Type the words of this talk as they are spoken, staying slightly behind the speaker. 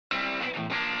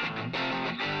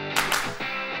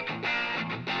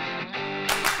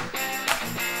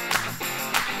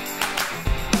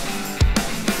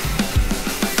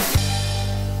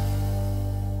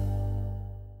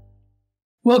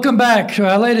Welcome back to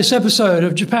our latest episode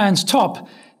of Japan's Top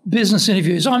Business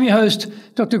Interviews. I'm your host,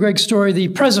 Dr. Greg Story, the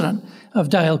president of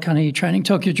Dale Carnegie Training,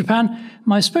 Tokyo, Japan.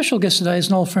 My special guest today is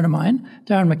an old friend of mine,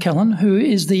 Darren McKellin, who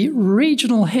is the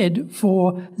regional head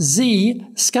for Z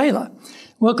Scalar.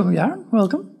 Welcome, Darren.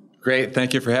 Welcome. Great.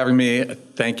 Thank you for having me.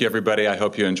 Thank you, everybody. I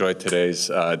hope you enjoyed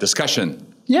today's discussion.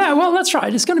 Yeah, well, that's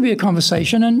right. It's going to be a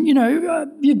conversation. And, you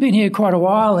know, you've been here quite a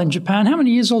while in Japan. How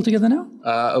many years altogether now?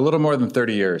 A little more than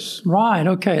 30 years. Right.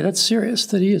 Okay. That's serious.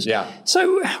 30 years. Yeah.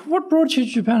 So what brought you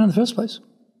to Japan in the first place?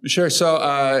 Sure.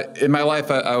 So in my life,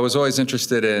 I was always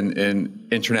interested in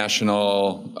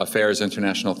international affairs,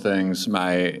 international things. In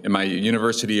my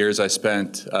university years, I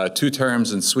spent 2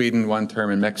 terms in Sweden, 1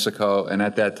 term in Mexico. And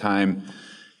at that time,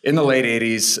 in the late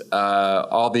 80s,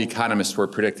 all the economists were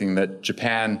predicting that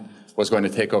Japan was going to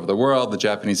take over the world. The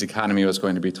Japanese economy was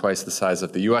going to be twice the size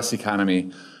of the US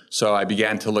economy. So I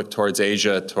began to look towards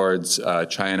Asia, towards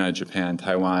China, Japan,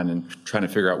 Taiwan, and trying to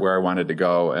figure out where I wanted to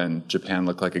go. And Japan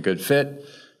looked like a good fit.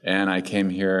 And I came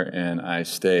here and I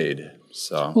stayed.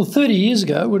 So, well, 30 years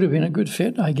ago, it would have been a good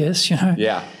fit, I guess, you know.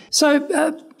 Yeah.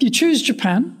 So you choose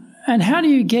Japan. And how do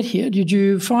you get here? Did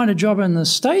you find a job in the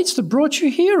States that brought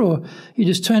you here, or you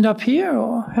just turned up here,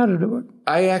 or how did it work?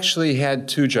 I actually had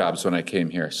 2 jobs when I came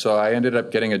here. So I ended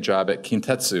up getting a job at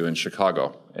Kintestsu in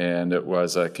Chicago, and it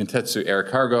was a Kintestsu air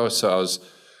cargo. So I was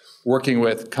working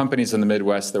with companies in the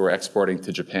Midwest that were exporting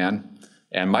to Japan.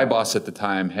 And my boss at the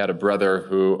time had a brother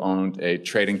who owned a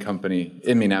trading company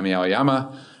in Minami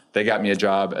Aoyama. They got me a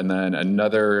job, and then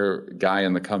another guy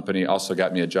in the company also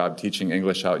got me a job teaching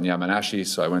English out in Yamanashi.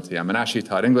 So I went to Yamanashi,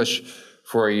 taught English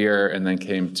for a year, and then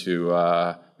came to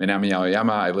Minami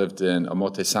Aoyama. I lived in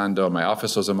Omotesando. My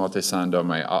office was Omotesando.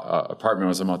 My apartment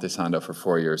was Omotesando for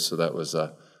 4 years, so that was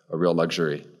a real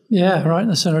luxury. Yeah, right in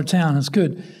the center of town. It's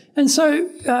good. And so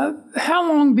how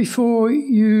long before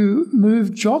you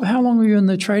moved job? How long were you in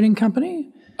the trading company?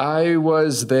 I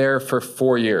was there for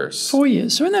 4 years. 4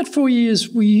 years. So in that 4 years,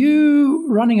 were you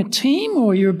running a team,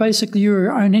 or you were basically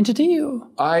your own entity? Or?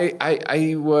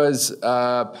 I was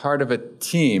part of a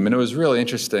team, and it was really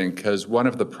interesting because one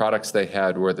of the products they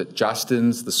had were the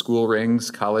Jostens, the school rings,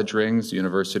 college rings,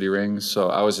 university rings. So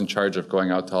I was in charge of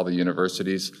going out to all the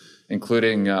universities,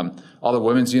 including all the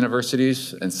women's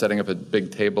universities, and setting up a big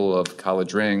table of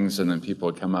college rings, and then people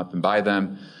would come up and buy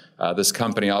them. This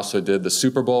company also did the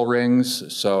Super Bowl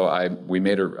rings, so we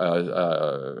made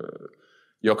a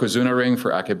Yokozuna ring for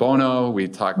Akebono. We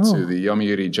talked to the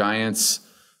Yomiuri Giants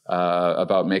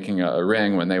about making a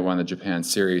ring when they won the Japan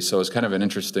series. So it was kind of an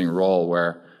interesting role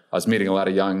where I was meeting a lot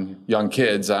of young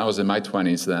kids. I was in my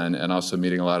 20s then, and also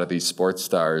meeting a lot of these sports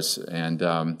stars. And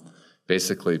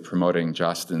basically promoting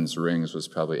Jostens rings was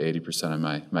probably 80%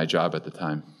 of my job at the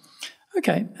time.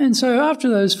 Okay, and so after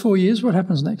those 4 years, what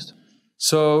happens next?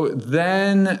 So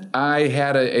then I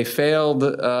had a failed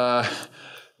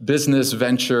business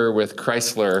venture with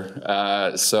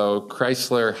Chrysler. So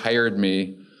Chrysler hired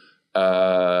me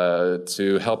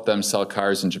to help them sell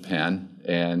cars in Japan,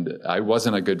 and I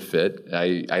wasn't a good fit.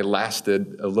 I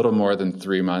lasted a little more than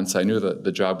 3 months. I knew that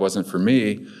the job wasn't for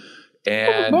me.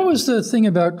 And what was the thing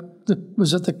about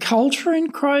was it the culture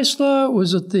in Chrysler?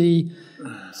 Was it the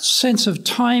sense of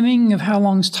timing of how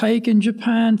long's take in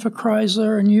Japan for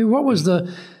Chrysler and you? What was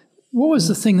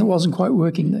the thing that wasn't quite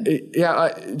working there? Yeah,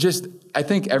 I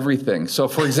think everything. So,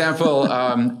 for example,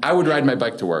 I would ride my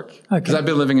bike to work because I've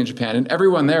been living in Japan, and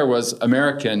everyone there was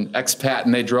American, expat,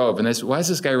 and they drove. And they said, "Why is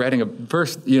this guy riding a?"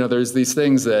 First, you know, there's these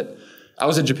things that I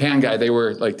was a Japan guy; they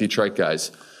were like Detroit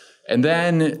guys. And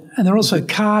they're also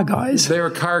car guys. They were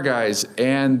car guys,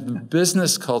 and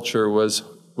business culture was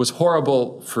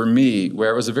horrible for me,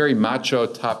 where it was a very macho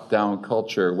top-down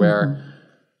culture, where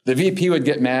the VP would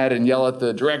get mad and yell at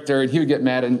the director, and he would get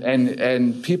mad,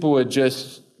 and people would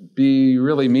just be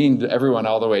really mean to everyone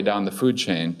all the way down the food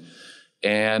chain.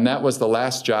 And that was the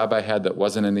last job I had that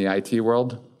wasn't in the IT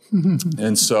world.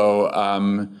 And so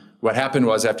what happened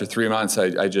was, after 3 months,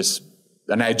 I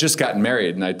had just gotten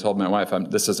married, and I told my wife,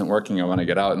 this isn't working, I want to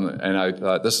get out. And I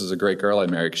thought, this is a great girl I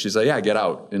married. She's like, yeah, get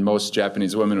out. And most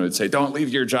Japanese women would say, don't leave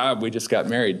your job, we just got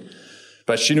married.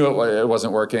 But she knew it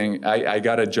wasn't working. I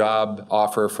got a job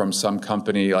offer from some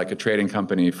company, like a trading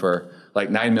company, for like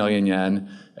 9 million yen.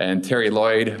 And Terry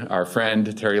Lloyd, our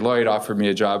friend, Terry Lloyd, offered me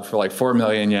a job for like 4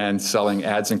 million yen selling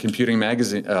ads in Computing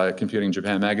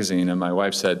Japan magazine. And my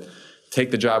wife said,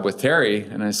 take the job with Terry.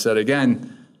 And I said,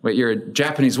 again, wait, you're a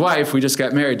Japanese wife, we just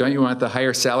got married, don't you want the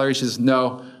higher salary? She says,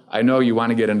 no, I know you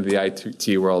want to get into the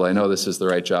IT world. I know this is the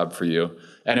right job for you.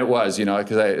 And it was, you know,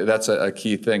 because that's a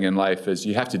key thing in life is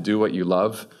you have to do what you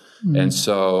love. And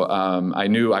so I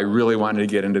knew I really wanted to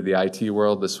get into the IT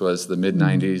world. This was the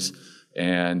mid-90s.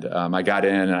 And I got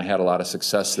in, and I had a lot of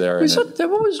success there. Was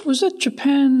that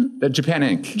Japan? Japan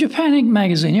Inc. Japan Inc.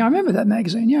 magazine. Yeah, I remember that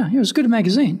magazine. Yeah, it was a good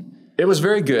magazine. It was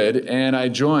very good, and I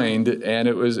joined, and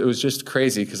it was just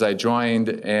crazy because I joined,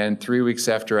 and 3 weeks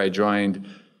after I joined,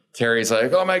 Terry's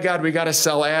like, "Oh my God, we got to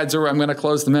sell ads, or I'm going to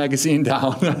close the magazine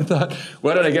down." I thought,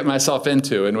 what did I get myself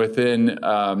into? And within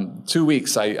 2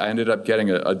 weeks, I ended up getting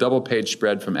a double-page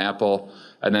spread from Apple.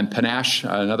 And then Panache,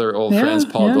 another old friend,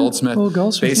 Paul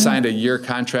Goldsmith, they signed a year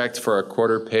contract for a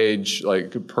quarter-page,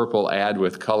 like, purple ad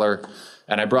with color.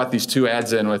 And I brought these 2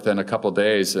 ads in within a couple of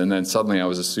days, and then suddenly I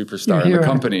was a superstar in the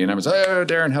company. And I was like, "Oh,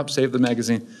 Darren helped save the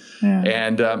magazine." Yeah.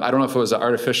 And I don't know if it was an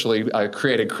artificially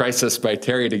created crisis by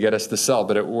Terry to get us to sell,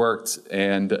 but it worked.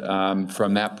 And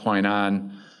from that point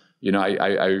on, you know,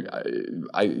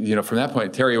 from that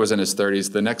point, Terry was in his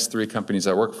 30s. The next 3 companies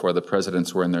I worked for, the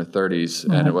presidents were in their 30s.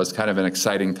 And it was kind of an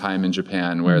exciting time in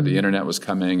Japan where the internet was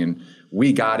coming, and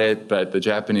we got it, but the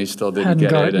Japanese still didn't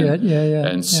get it.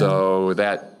 And so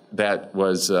that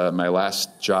was my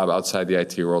last job outside the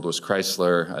IT world was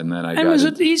Chrysler, and then was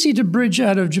it easy to bridge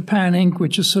out of Japan Inc.,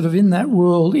 which is sort of in that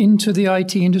world, into the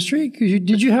IT industry?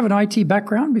 Did you have an IT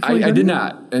background before? I did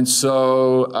not, and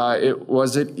so it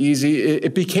wasn't easy.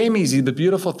 It became easy. The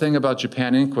beautiful thing about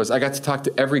Japan Inc. was I got to talk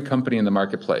to every company in the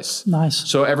marketplace. Nice.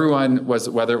 So everyone was,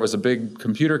 whether it was a big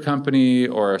computer company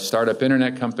or a startup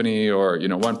internet company or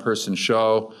one-person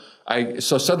show.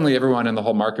 So suddenly everyone in the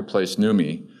whole marketplace knew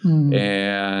me,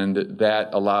 and that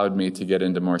allowed me to get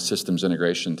into more systems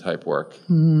integration type work.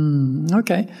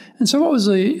 Okay. And so what was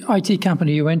the IT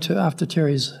company you went to after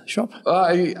Terry's shop?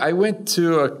 I went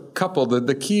to a couple.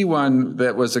 The key one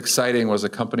that was exciting was a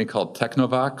company called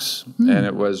Technovox, and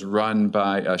it was run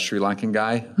by a Sri Lankan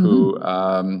guy who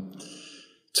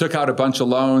took out a bunch of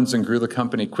loans and grew the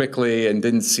company quickly and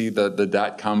didn't see the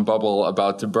dot-com bubble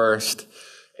about to burst.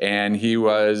 And he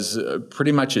was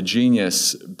pretty much a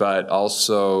genius, but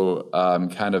also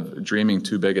kind of dreaming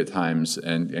too big at times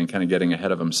and kind of getting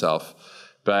ahead of himself.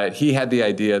 But he had the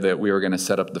idea that we were going to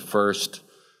set up the first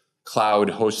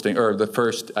cloud hosting, or the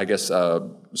first, I guess,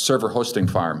 server hosting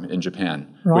farm in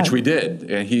Japan, which we did.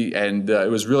 And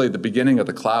it was really the beginning of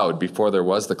the cloud before there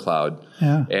was the cloud.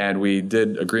 Yeah. And we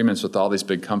did agreements with all these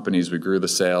big companies. We grew the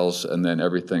sales, and then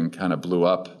everything kind of blew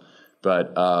up.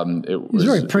 But it was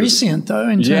very prescient, though,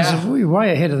 in terms of we were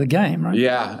way ahead of the game, right?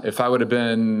 Yeah. If I would have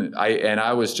been,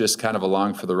 I was just kind of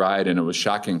along for the ride, and it was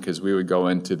shocking because we would go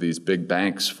into these big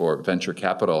banks for venture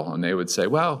capital, and they would say,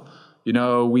 "Well,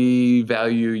 we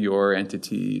value your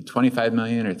entity $25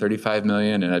 million or $35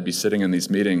 million," and I'd be sitting in these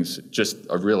meetings, just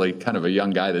a really kind of a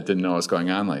young guy that didn't know what was going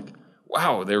on, like,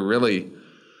 wow, they're really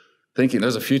thinking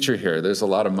there's a future here. There's a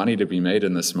lot of money to be made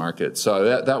in this market.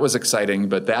 So that was exciting,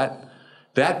 but that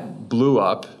blew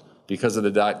up because of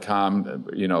the dot-com,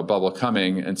 bubble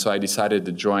coming, and so I decided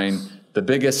to join the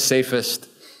biggest, safest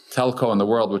telco in the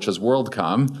world, which was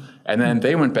WorldCom, and then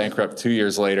they went bankrupt 2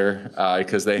 years later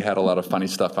because they had a lot of funny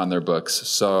stuff on their books.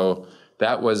 So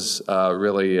that was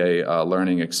really a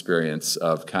learning experience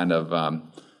of kind of, I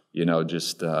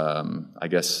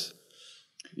guess,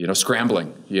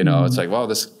 scrambling. It's like, well,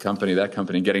 this company, that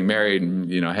company, getting married,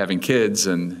 and having kids,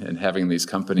 and having these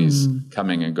companies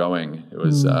coming and going. It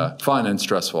was fun and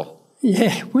stressful.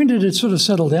 Yeah. When did it sort of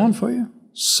settle down for you?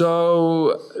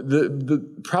 So the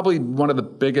probably one of the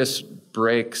biggest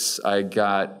breaks I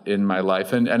got in my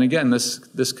life, and again,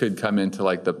 this could come into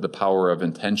like the power of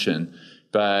intention.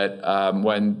 But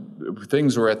when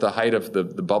things were at the height of the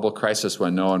bubble crisis,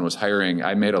 when no one was hiring,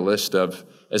 I made a list of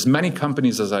as many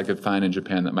companies as I could find in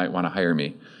Japan that might want to hire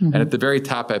me. And at the very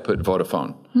top, I put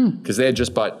Vodafone, because they had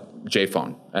just bought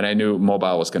J-Phone, and I knew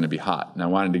mobile was going to be hot, and I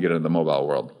wanted to get into the mobile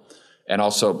world. And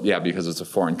also, because it's a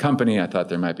foreign company, I thought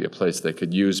there might be a place they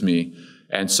could use me.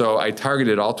 And so I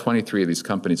targeted all 23 of these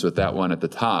companies with that one at the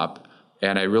top,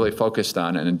 and I really focused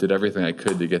on it and did everything I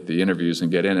could to get the interviews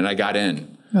and get in, and I got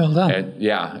in. Well done.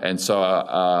 And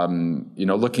so,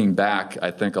 looking back,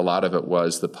 I think a lot of it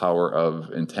was the power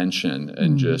of intention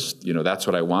and just, that's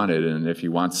what I wanted. And if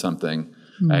you want something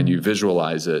and you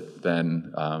visualize it,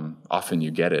 then often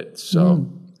you get it. So.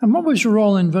 And what was your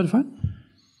role in Vodafone?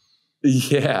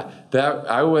 Yeah,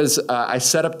 I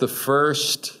set up the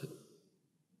first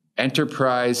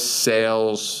enterprise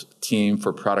sales team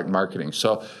for product marketing.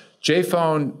 So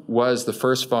J-Phone was the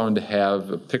first phone to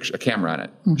have a camera on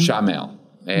it, Xiaomail.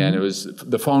 And it was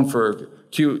the phone for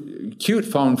cute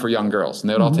phone for young girls, and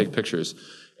they would all take pictures.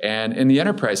 And in the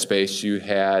enterprise space, you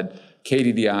had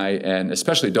KDDI and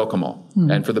especially Docomo.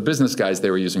 And for the business guys, they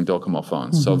were using Docomo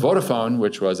phones. So Vodafone,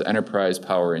 which was enterprise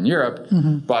power in Europe,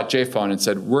 bought J-Phone and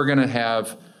said, we're going to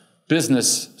have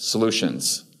business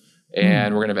solutions.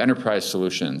 and we're going to have enterprise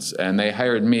solutions. And they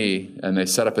hired me, and they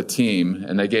set up a team,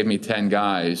 and they gave me 10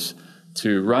 guys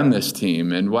to run this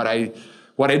team. And what I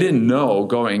didn't know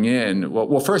going in,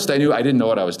 well, first I knew I didn't know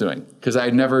what I was doing, because I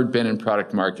had never been in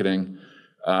product marketing.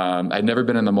 I'd never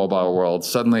been in the mobile world.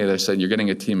 Suddenly they said, you're getting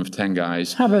a team of 10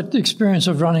 guys. How about the experience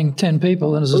of running 10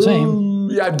 people as a team?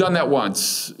 Yeah, I've done that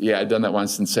once. Yeah, I've done that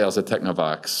once in sales at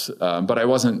Technovox. But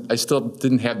I still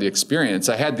didn't have the experience.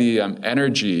 I had the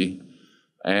energy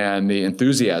and the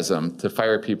enthusiasm to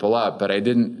fire people up, but I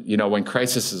didn't, when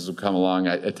crises would come along,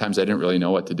 at times I didn't really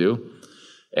know what to do.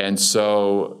 And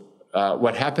so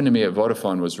what happened to me at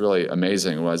Vodafone was really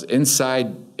amazing. Was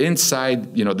inside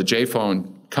the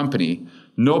J-Phone company,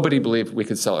 nobody believed we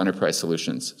could sell enterprise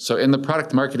solutions. So in the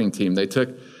product marketing team, they took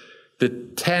the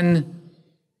 10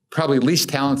 probably least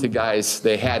talented guys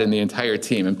they had in the entire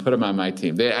team and put them on my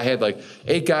team. I had like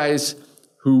 8 guys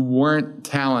who weren't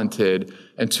talented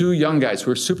and 2 young guys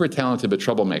who were super talented but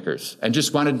troublemakers and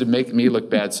just wanted to make me look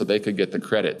bad so they could get the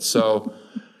credit. So,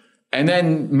 and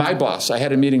then my boss, I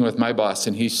had a meeting with my boss,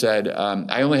 and he said,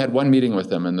 I only had one meeting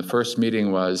with him, and the first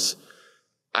meeting was,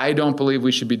 I don't believe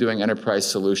we should be doing enterprise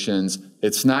solutions.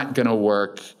 It's not going to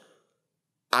work.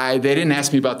 They didn't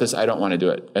ask me about this. I don't want to do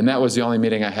it. And that was the only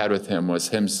meeting I had with him, was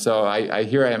him. So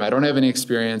here I am. I don't have any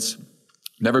experience,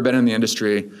 never been in the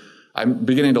industry. I'm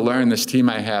beginning to learn this team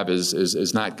I have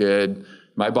is not good.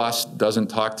 My boss doesn't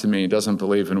talk to me, doesn't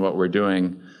believe in what we're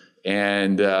doing.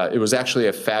 And it was actually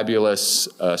a fabulous,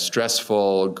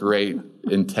 stressful, great,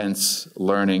 intense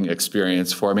learning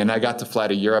experience for me. And I got to fly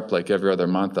to Europe like every other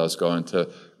month. I was going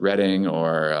to Reading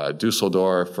or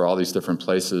Dusseldorf, for all these different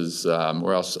places.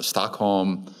 Where else?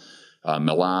 Stockholm,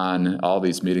 Milan, all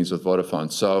these meetings with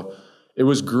Vodafone. So it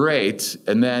was great.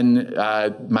 And then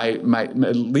my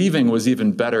leaving was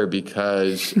even better,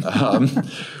 because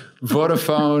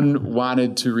Vodafone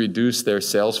wanted to reduce their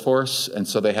sales force, and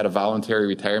so they had a voluntary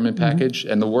retirement package.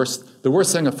 And the worst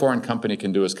thing a foreign company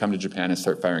can do is come to Japan and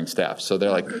start firing staff. So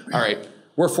they're like, all right,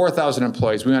 we're 4,000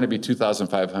 employees. We want to be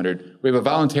 2,500. We have a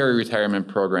voluntary retirement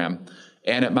program.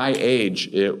 And at my age,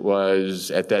 it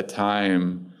was, at that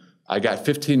time, I got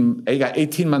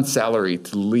 18 months salary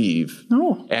to leave.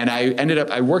 Oh. And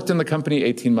I worked in the company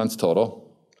 18 months total.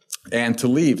 And to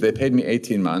leave, they paid me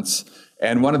 18 months.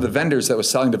 And one of the vendors that was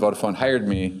selling to Vodafone hired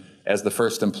me as the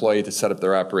first employee to set up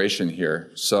their operation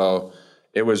here. So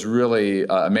it was really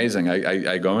amazing.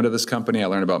 I go into this company, I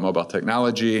learn about mobile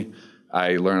technology,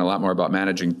 I learn a lot more about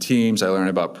managing teams, I learn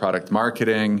about product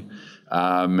marketing,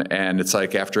 and it's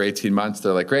like after 18 months,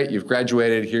 they're like, great, you've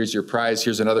graduated, here's your prize,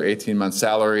 here's another 18-month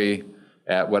salary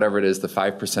at whatever it is, the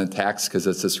 5% tax, because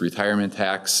it's this retirement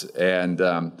tax. And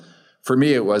for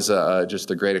me, it was just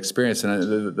a great experience.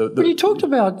 And but you talked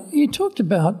about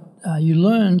you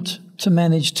learned to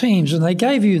manage teams, and they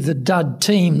gave you the dud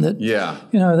team that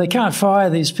they can't fire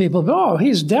these people. But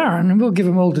here's Darren, and we'll give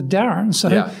them all to Darren. So,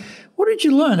 what did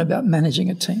you learn about managing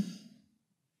a team?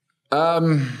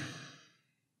 At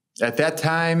that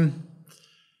time.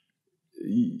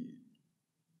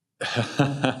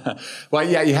 Well,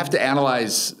 yeah, you have to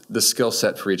analyze the skill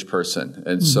set for each person.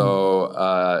 And so,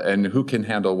 and who can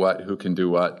handle what, who can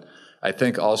do what. I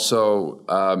think also,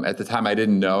 at the time I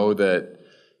didn't know that,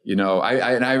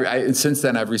 and since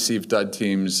then I've received dud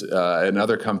teams in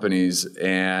other companies,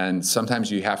 and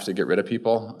sometimes you have to get rid of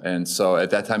people. And so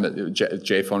at that time,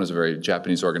 J-Phone is a very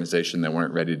Japanese organization. They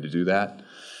weren't ready to do that.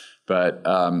 But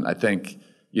I think,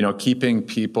 keeping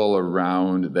people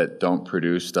around that don't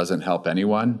produce doesn't help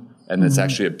anyone. And it's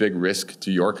actually a big risk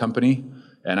to your company.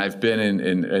 And I've been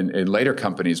in later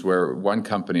companies where one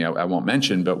company, I won't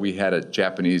mention, but we had a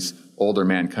Japanese older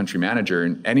man country manager,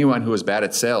 and anyone who was bad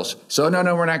at sales, so no,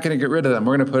 we're not going to get rid of them.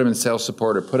 We're going to put them in sales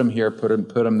support, or put them here,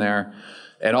 put them there.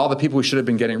 And all the people we should have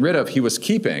been getting rid of, he was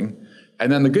keeping.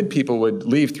 And then the good people would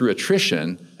leave through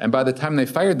attrition. And by the time they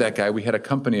fired that guy, we had a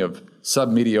company of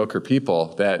sub-mediocre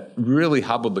people that really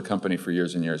hobbled the company for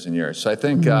years and years and years. So I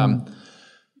think,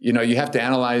 you have to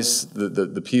analyze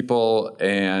the people,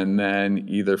 and then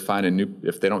either find a new,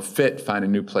 if they don't fit, find a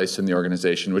new place in the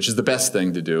organization, which is the best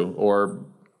thing to do. Or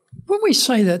when we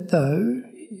say that, though,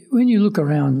 when you look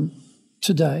around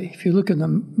today, if you look at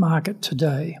the market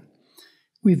today,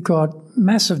 we've got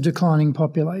massive declining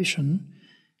population.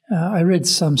 I read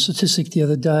some statistic the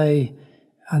other day,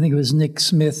 I think it was Nick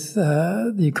Smith,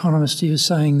 the economist, he was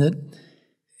saying that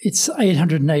it's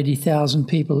 880,000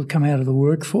 people have come out of the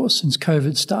workforce since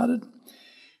COVID started.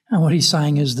 And what he's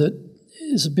saying is that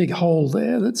there's a big hole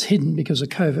there that's hidden because of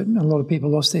COVID. And a lot of people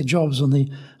lost their jobs on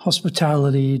the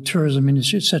hospitality, tourism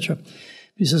industry, etc.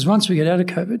 He says once we get out of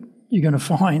COVID, you're going to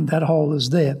find that hole is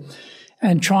there.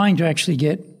 And trying to actually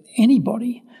get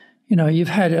anybody, you've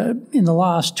had in the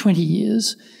last 20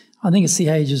 years, I think it's the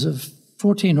ages of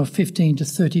 14 or 15 to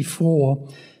 34,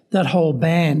 that whole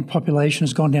band population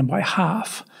has gone down by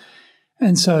half.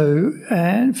 And so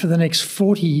for the next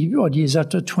 40 odd years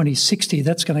up to 2060,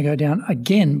 that's going to go down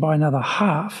again by another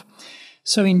half.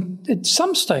 So at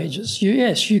some stages,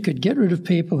 you could get rid of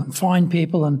people and find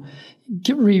people and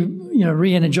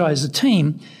re-energize the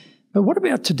team. But what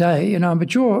about today?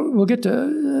 We'll get to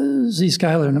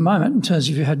Zscaler in a moment in terms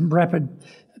of you had rapid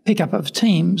pickup of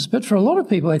teams. But for a lot of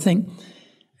people, I think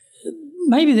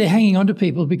maybe they're hanging on to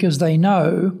people because they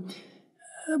know,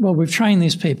 well, we've trained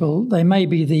these people. They may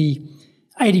be the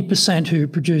 80% who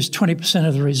produce 20%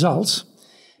 of the results,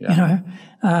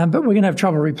 but we're going to have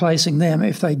trouble replacing them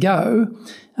if they go.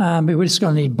 But we're just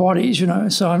going to need bodies,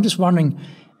 So I'm just wondering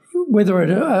whether at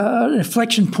an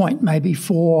inflection point maybe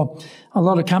for a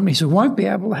lot of companies who won't be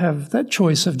able to have that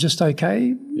choice of just,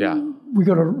 okay, we've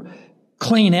got to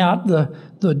clean out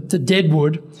the dead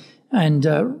wood and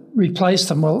replace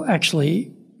them. Well,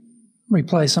 actually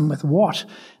replace them with what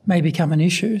may become an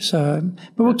issue. So,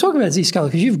 but we'll talk about Zscaler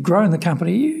because you've grown the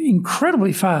company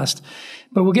incredibly fast,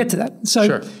 but we'll get to that. So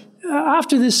sure.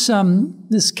 After this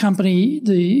company,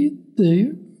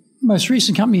 the most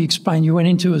recent company you explained you went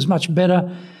into was much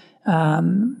better. Well,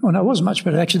 no, it wasn't much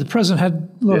better. Actually, the president had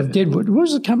a lot of deadwood. What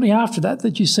was the company after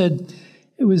that you said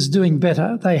it was doing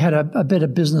better? They had a better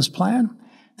business plan.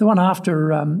 The one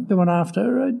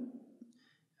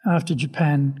after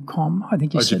Japan.com, I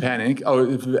think you said. Japan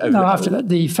Inc. No, after that,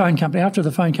 the phone company. After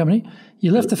the phone company,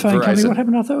 you left the phone company. What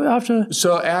happened after?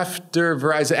 So after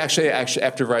Verizon, actually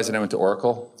after Verizon, I went to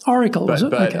Oracle. Oracle, was it?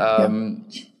 But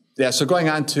okay. so going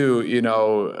on to,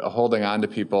 holding on to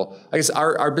people, I guess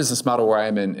our business model where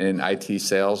I'm in IT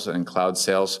sales and cloud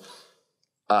sales,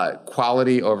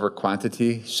 quality over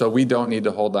quantity. So we don't need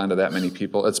to hold on to that many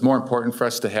people. It's more important for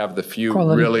us to have the few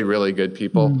really, really good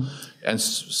people. And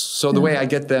so the way I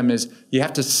get them is you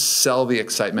have to sell the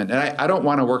excitement. And I don't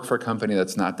want to work for a company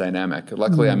that's not dynamic.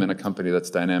 Luckily, I'm in a company that's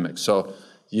dynamic. So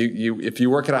if you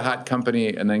work at a hot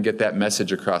company and then get that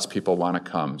message across, people want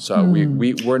to come. So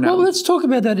we're not. Well, let's talk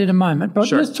about that in a moment.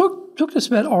 But let's talk to us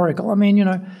about Oracle. I mean,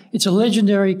 it's a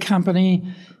legendary company.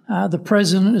 The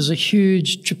president is a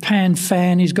huge Japan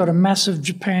fan. He's got a massive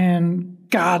Japan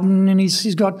garden, and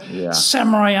he's got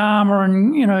samurai armor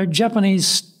and Japanese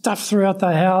stuff throughout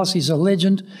the house. He's a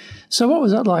legend. So, what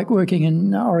was that like working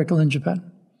in Oracle in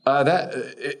Japan?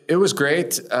 It was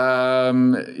great.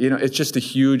 It's just a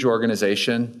huge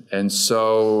organization. And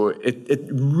so it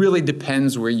really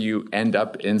depends where you end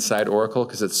up inside Oracle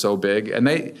because it's so big. And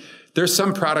there's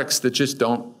some products that just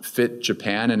don't fit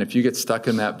Japan. And if you get stuck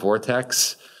in that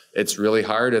vortex, it's really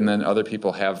hard. And then other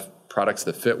people have products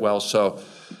that fit well. So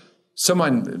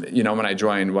someone, when I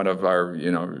joined, one of our,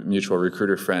 mutual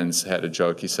recruiter friends had a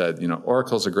joke. He said,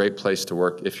 Oracle's a great place to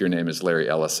work if your name is Larry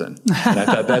Ellison. And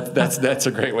I thought that's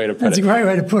a great way to put it. That's a great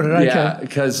way to put it. Okay. Yeah,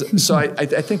 because I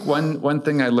think one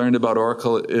thing I learned about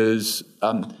Oracle is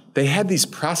they had these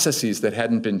processes that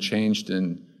hadn't been changed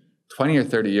in 20 or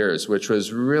 30 years, which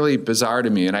was really bizarre to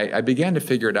me. And I began to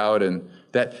figure it out, and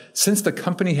that since the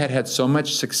company had so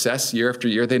much success year after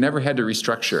year, they never had to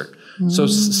restructure. So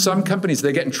some companies,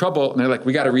 they get in trouble, and they're like,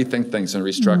 we got to rethink things and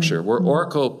restructure, where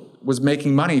Oracle was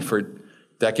making money for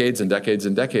decades and decades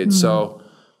and decades. So,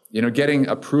 getting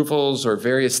approvals or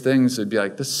various things, it'd be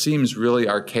like, this seems really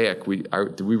archaic.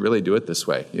 Do we really do it this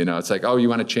way? It's like, oh, you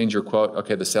want to change your quote?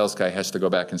 Okay, the sales guy has to go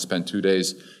back and spend 2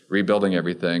 days rebuilding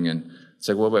everything. And it's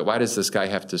like, well, wait, why does this guy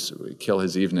have to kill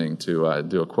his evening to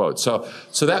do a quote? So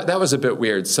that was a bit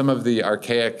weird. Some of the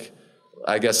archaic,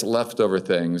 I guess, leftover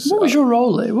things. What was your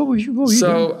role there? What were you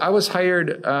doing? I was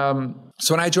hired.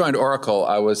 So when I joined Oracle,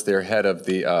 I was their head of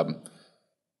the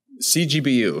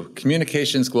CGBU,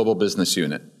 Communications Global Business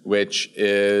Unit, which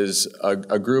is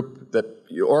a group that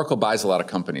Oracle buys a lot of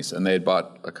companies. And they had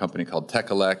bought a company called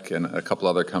Techelec and a couple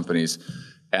other companies.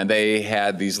 And they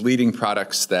had these leading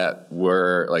products that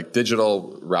were like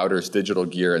digital routers, digital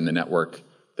gear in the network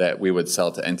that we would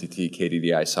sell to NTT,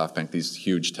 KDDI, SoftBank, these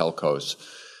huge telcos.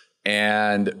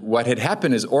 And what had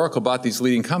happened is Oracle bought these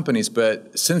leading companies,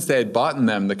 but since they had bought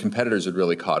them, the competitors had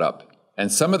really caught up.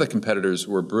 And some of the competitors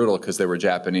were brutal because they were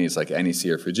Japanese, like NEC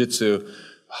or Fujitsu.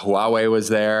 Huawei was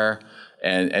there,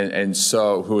 and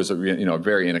so who was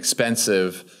very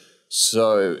inexpensive.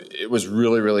 So it was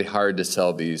really, really hard to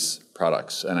sell these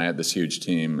products, and I had this huge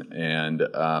team. And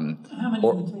how many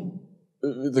in the team?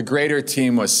 The greater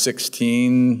team was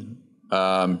 16,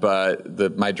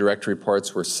 but my direct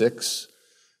reports were 6,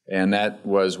 and that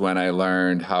was when I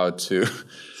learned how to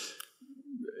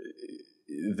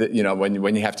you know,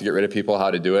 when you have to get rid of people,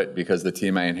 how to do it, because the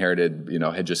team I inherited, you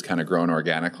know, had just kind of grown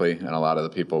organically, and a lot of the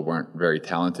people weren't very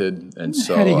talented. And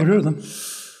so, how do you get rid of them?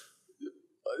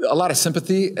 A lot of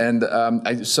sympathy, and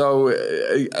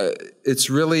it's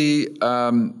really,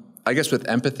 I guess, with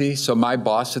empathy. So my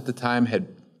boss at the time had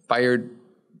fired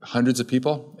hundreds of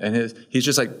people, and he's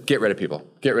just like, get rid of people,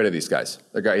 get rid of these guys.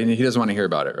 The guy, he doesn't want to hear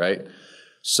about it, right?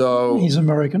 So he's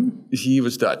American. He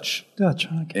was Dutch. Dutch,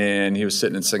 okay. And he was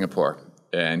sitting in Singapore,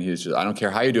 and he was just, I don't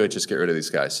care how you do it, just get rid of these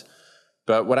guys.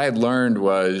 But what I had learned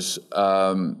was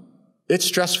it's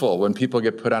stressful when people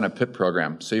get put on a PIP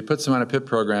program. So you put someone on a PIP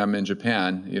program in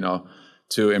Japan, you know,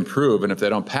 to improve, and if they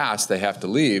don't pass, they have to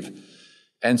leave.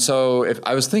 And so if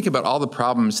I was thinking about all the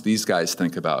problems these guys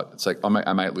think about, it's like, oh,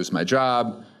 I might lose my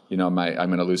job, you know, I'm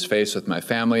going to lose face with my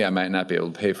family, I might not be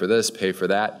able to pay for this, pay for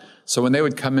that. So when they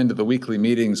would come into the weekly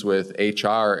meetings with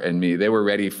HR and me, they were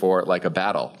ready for like a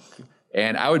battle.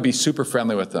 And I would be super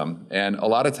friendly with them. And a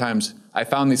lot of times I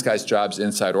found these guys jobs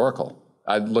inside Oracle.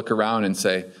 I'd look around and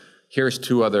say, here's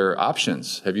 2 other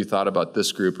options. Have you thought about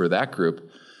this group or that group?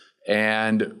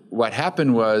 And what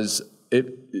happened was it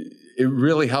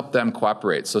really helped them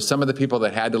cooperate. So some of the people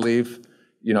that had to leave,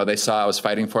 you know, they saw I was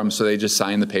fighting for them, so they just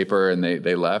signed the paper and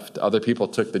they left. Other people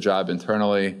took the job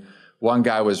internally. One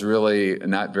guy was really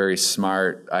not very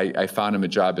smart. I found him a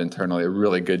job internally, a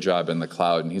really good job in the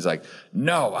cloud. And he's like,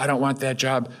 no, I don't want that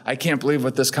job. I can't believe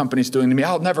what this company's doing to me.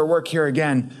 I'll never work here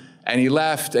again. And he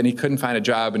left, and he couldn't find a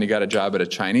job, and he got a job at a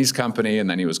Chinese company, and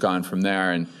then he was gone from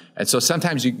there. And so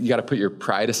sometimes you got to put your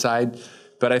pride aside.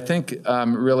 But I think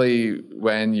really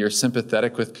when you're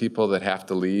sympathetic with people that have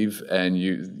to leave, and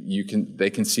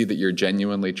they can see that you're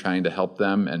genuinely trying to help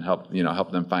them and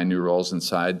help them find new roles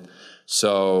inside.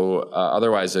 So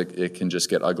otherwise it can just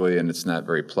get ugly, and it's not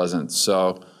very pleasant.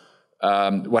 So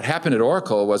what happened at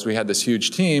Oracle was we had this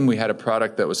huge team. We had a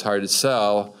product that was hard to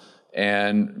sell.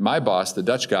 And my boss, the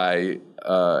Dutch guy,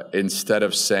 instead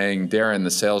of saying, Darren,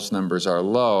 the sales numbers are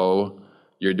low,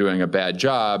 you're doing a bad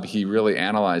job, he really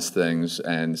analyzed things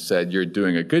and said, you're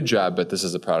doing a good job, but this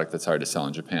is a product that's hard to sell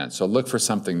in Japan. So look for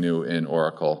something new in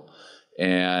Oracle.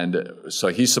 And so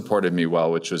he supported me well,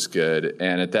 which was good.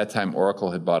 And at that time, Oracle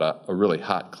had bought a really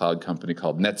hot cloud company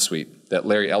called NetSuite that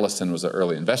Larry Ellison was an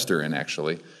early investor in,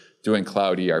 actually, doing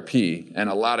cloud ERP. And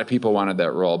a lot of people wanted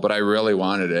that role, but I really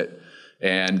wanted it.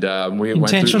 And we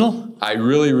intentional? went through, I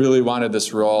really, really wanted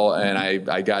this role, and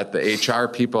I got the HR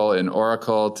people in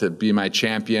Oracle to be my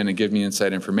champion and give me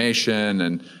inside information,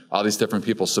 and all these different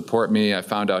people support me. I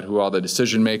found out who all the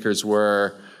decision makers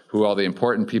were, who all the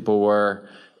important people were,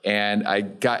 and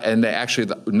NetSuite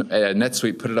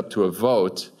put it up to a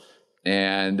vote.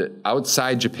 And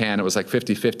outside Japan, it was like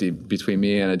 50-50 between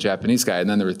me and a Japanese guy. And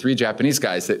then there were 3 Japanese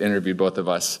guys that interviewed both of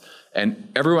us.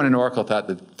 And everyone in Oracle thought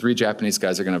the 3 Japanese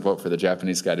guys are going to vote for the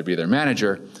Japanese guy to be their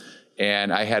manager.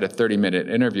 And I had a 30-minute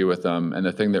interview with them. And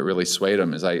the thing that really swayed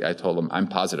them is I told them, I'm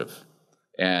positive.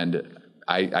 And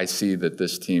I see that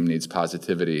this team needs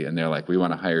positivity. And they're like, we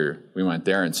want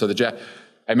Darren. So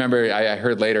I remember I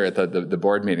heard later at the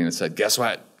board meeting that said, guess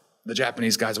what? The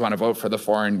Japanese guys want to vote for the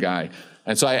foreign guy.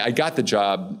 And so I got the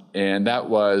job, and that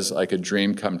was like a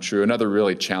dream come true, another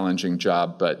really challenging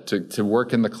job. But to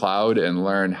work in the cloud and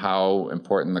learn how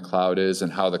important the cloud is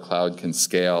and how the cloud can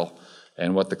scale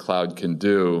and what the cloud can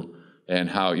do,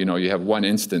 and how, you know, you have one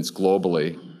instance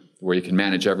globally where you can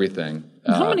manage everything.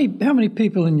 How many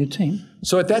people in your team?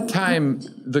 So at that time,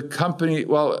 the company,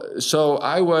 my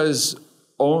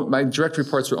direct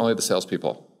reports were only the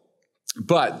salespeople.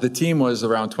 But the team was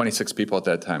around 26 people at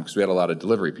that time because we had a lot of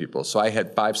delivery people. So I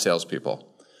had 5 salespeople,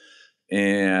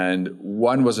 and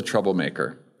one was a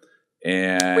troublemaker.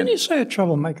 And when you say a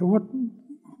troublemaker, what do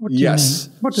you mean?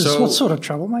 What sort of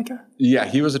troublemaker? Yeah,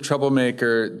 he was a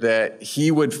troublemaker that he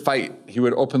would fight. He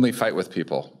would openly fight with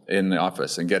people in the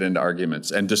office and get into arguments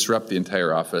and disrupt the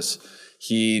entire office.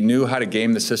 He knew how to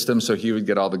game the system, so he would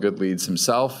get all the good leads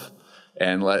himself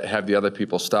and have the other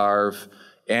people starve.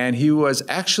 And he was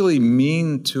actually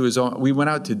mean to his own. We went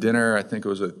out to dinner, I think it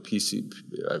was with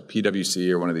PwC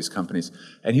or one of these companies,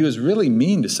 and he was really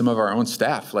mean to some of our own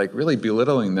staff, like really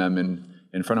belittling them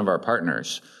in front of our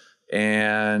partners.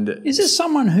 And is this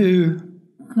someone who,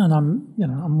 and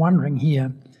I'm wondering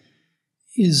here,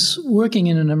 is working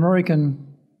in an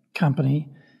American company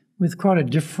with quite a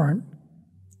different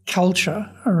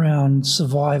culture around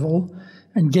survival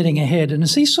and getting ahead, and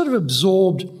has he sort of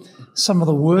absorbed some of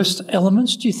the worst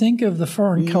elements, do you think, of the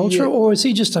foreign culture, or is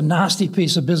he just a nasty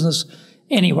piece of business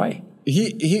anyway?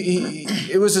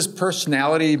 It was his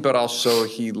personality, but also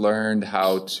he learned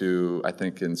how to, I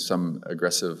think in some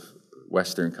aggressive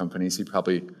Western companies, he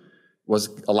probably was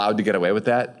allowed to get away with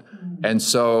that. And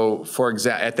so, for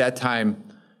example, at that time,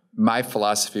 my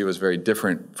philosophy was very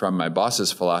different from my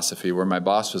boss's philosophy, where my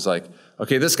boss was like,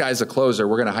 okay, this guy's a closer,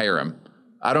 we're gonna hire him.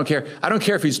 I don't care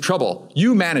if he's trouble,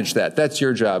 you manage that, that's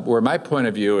your job. Where my point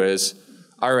of view is,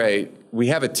 all right, we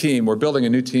have a team, we're building a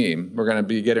new team, we're gonna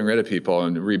be getting rid of people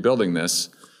and rebuilding this.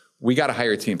 We gotta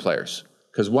hire team players,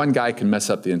 because one guy can mess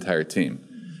up the entire team.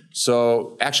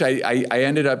 So actually, I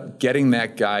ended up getting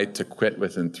that guy to quit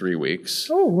within 3 weeks.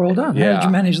 Oh, well done. Yeah. How did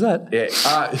you manage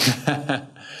that?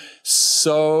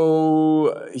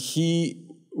 So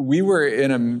we were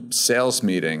in a sales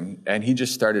meeting, and he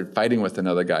just started fighting with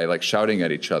another guy, like shouting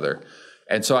at each other.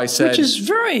 And so I said, which is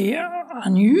very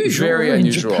unusual. Very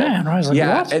unusual. In Japan, right? I was like,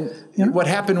 yeah, what? And what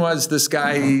happened was this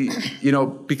guy,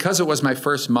 because it was my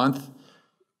first month,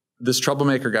 this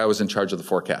troublemaker guy was in charge of the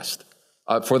forecast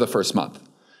for the first month.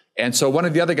 And so one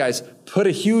of the other guys put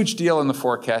a huge deal in the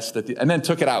forecast and then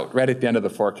took it out right at the end of the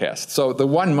forecast. So the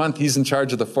 1 month he's in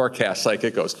charge of the forecast, like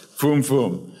it goes, boom,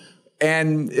 boom.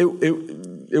 And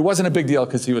it wasn't a big deal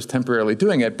because he was temporarily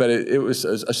doing it, but it was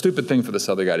a stupid thing for this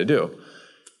other guy to do.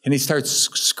 And he starts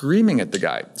screaming at the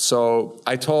guy. So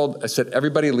I said,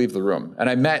 everybody leave the room. And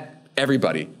I met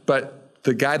everybody, but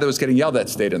the guy that was getting yelled at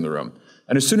stayed in the room.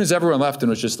 And as soon as everyone left and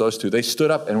it was just those two, they stood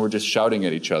up and were just shouting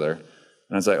at each other.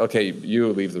 And I was like, okay,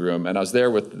 you leave the room. And I was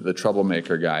there with the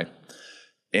troublemaker guy.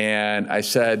 And I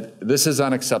said, this is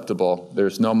unacceptable.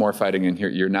 There's no more fighting in here.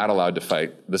 You're not allowed to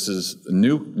fight. This is a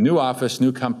new office,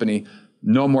 new company.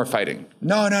 No more fighting.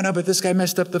 No, but this guy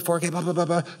messed up the forecast, blah, blah, blah,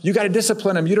 blah. You got to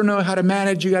discipline him. You don't know how to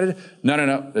manage. You got to.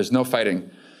 No. There's no fighting.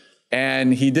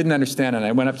 And he didn't understand. And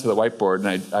I went up to the whiteboard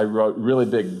and I wrote really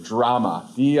big drama,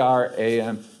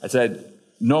 D-R-A-M. I said,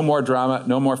 no more drama,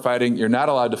 no more fighting. You're not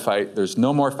allowed to fight. There's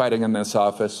no more fighting in this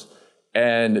office.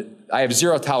 And I have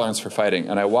zero tolerance for fighting.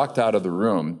 And I walked out of the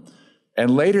room.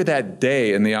 And later that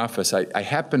day in the office, I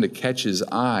happened to catch his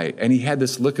eye. And he had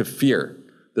this look of fear.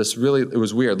 It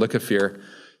was weird, look of fear.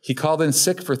 He called in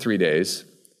sick for 3 days.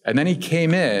 And then he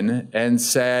came in and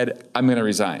said, I'm going to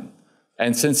resign.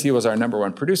 And since he was our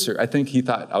 #1 producer, I think he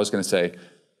thought I was going to say,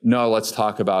 no, let's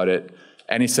talk about it.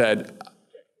 And he said,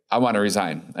 I want to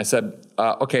resign. I said,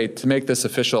 okay, to make this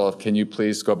official, can you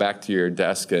please go back to your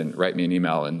desk and write me an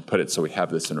email and put it so we have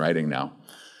this in writing now?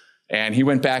 And he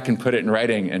went back and put it in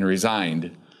writing and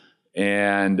resigned.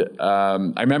 And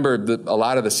I remember a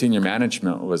lot of the senior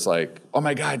management was like, oh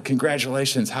my God,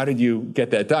 congratulations. How did you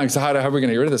get that done? So how are we going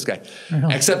to get rid of this guy?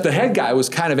 Except the head guy was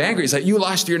kind of angry. He's like, you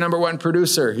lost your #1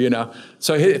 producer,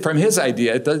 So from his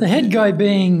idea. The head guy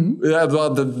being?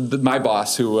 My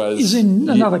boss, who was. Is in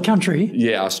another country.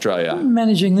 Yeah, Australia.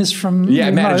 Managing this from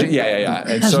managing. Yeah.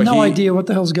 And has no idea what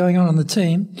the hell's going on the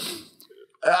team.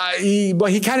 He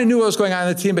kind of knew what was going on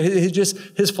in the team, but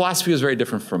his philosophy was very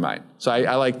different from mine. So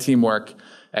I like teamwork,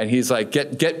 and he's like,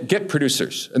 get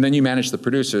producers, and then you manage the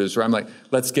producers. Where I'm like,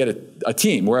 let's get a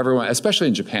team where everyone, especially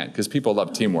in Japan, because people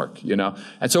love teamwork,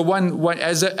 And so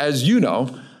as you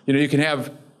can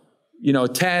have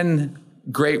 10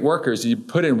 great workers. You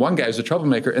put in one guy who's a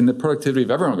troublemaker, and the productivity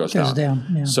of everyone goes down.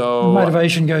 Yeah. So the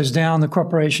motivation goes down, the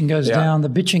cooperation goes down, the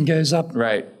bitching goes up.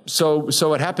 Right. So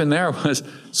what happened there was,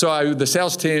 the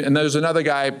sales team, and there was another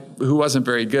guy who wasn't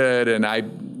very good, and I,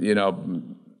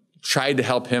 tried to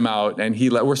help him out, and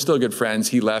we're still good friends.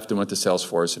 He left and went to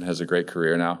Salesforce and has a great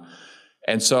career now.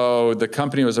 And so the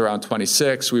company was around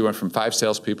 26. We went from 5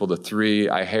 salespeople to 3.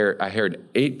 I hired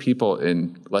 8 people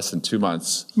in less than 2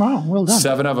 months. Wow, well done.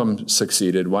 7 of them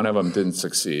succeeded. 1 of them didn't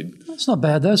succeed. That's not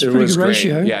bad. That's a pretty good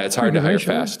ratio. Yeah, it's hard to hire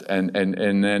fast. And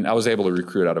then I was able to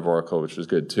recruit out of Oracle, which was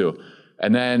good too.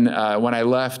 And then when I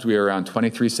left, we were around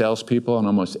 23 salespeople and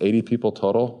almost 80 people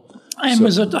total. And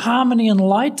was it harmony and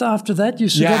light after that? It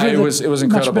was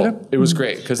incredible. It was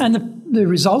great. And the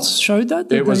results showed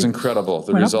that? It was incredible.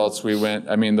 The results we went,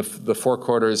 the 4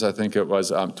 quarters, I think it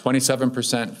was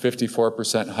 27%,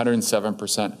 54%,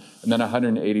 107%, and then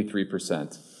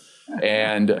 183%.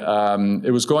 And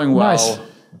it was going well, nice.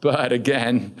 But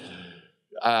again,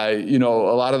 a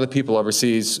lot of the people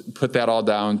overseas put that all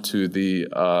down to the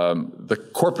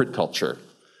corporate culture.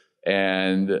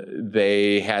 And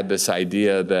they had this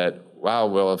idea that, wow,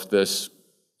 well, if this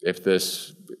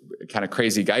kind of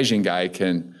crazy gaijin guy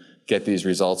can get these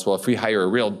results, well, if we hire a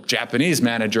real Japanese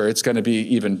manager, it's going to be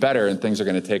even better and things are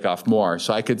going to take off more.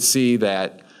 So I could see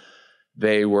that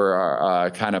they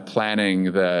were kind of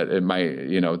planning that it might,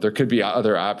 there could be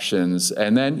other options.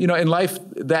 And then, in life,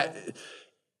 that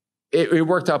it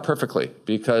worked out perfectly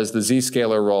because the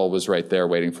Zscaler role was right there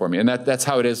waiting for me. And that's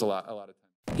how it is a lot of times.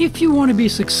 If you want to be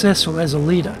successful as a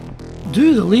leader,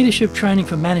 do the Leadership Training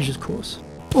for Managers course.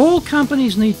 All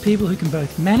companies need people who can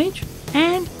both manage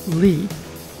and lead.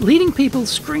 Leading people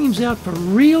screams out for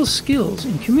real skills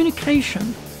in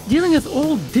communication, dealing with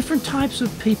all different types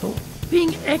of people,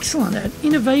 being excellent at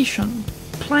innovation,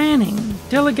 planning,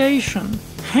 delegation,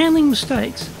 handling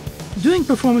mistakes, doing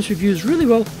performance reviews really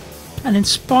well, and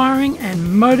inspiring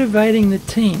and motivating the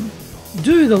team.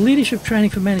 Do the Leadership Training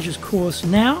for Managers course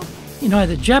now in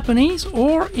either Japanese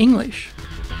or English.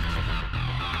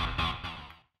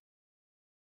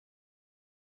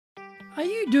 Are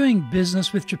you doing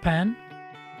business with Japan?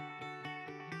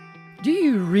 Do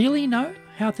you really know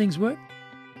how things work?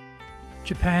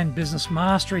 Japan Business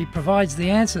Mastery provides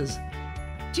the answers.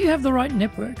 Do you have the right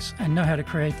networks and know how to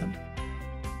create them?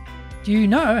 Do you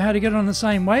know how to get on the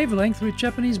same wavelength with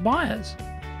Japanese buyers?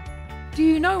 Do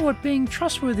you know what being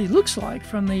trustworthy looks like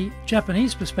from the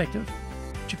Japanese perspective?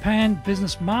 Japan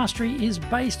Business Mastery is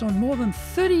based on more than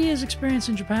 30 years' experience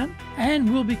in Japan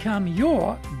and will become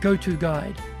your go-to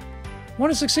guide.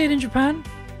 Want to succeed in Japan?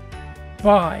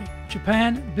 Buy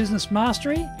Japan Business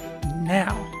Mastery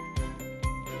now.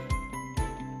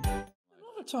 A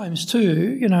lot of times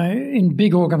too, in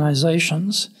big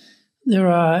organizations, there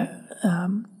are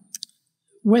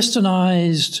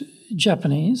westernized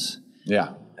Japanese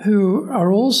who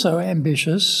are also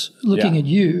ambitious, looking at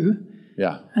you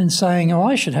and saying, oh,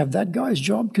 I should have that guy's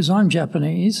job because I'm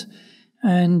Japanese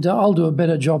and I'll do a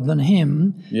better job than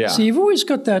him. So you've always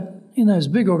got that in those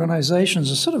big organizations,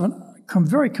 a sort of a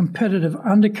very competitive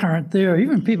undercurrent there,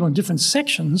 even people in different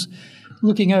sections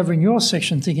looking over in your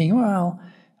section thinking, well,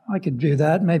 I could do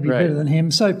that, maybe better than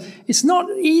him. So it's not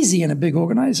easy in a big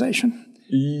organization.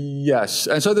 Yes.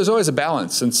 And so there's always a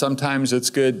balance, and sometimes it's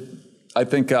good. I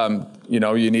think,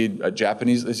 you need a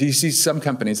Japanese. You see some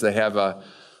companies, they have a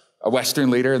Western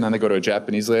leader, and then they go to a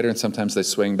Japanese leader, and sometimes they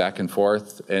swing back and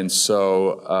forth. And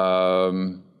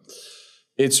so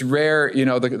it's rare.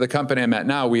 The company I'm at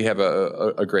now, we have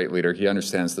a great leader. He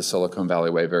understands the Silicon Valley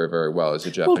way very, very well as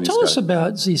a Japanese guy. Well, tell us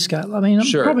about Zscaler. I mean,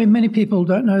 probably many people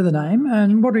don't know the name.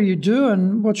 And what do you do,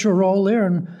 and what's your role there,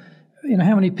 and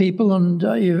how many people, and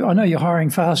I know you're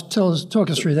hiring fast. Talk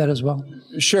us through that as well.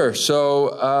 Sure.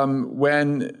 So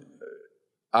when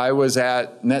I was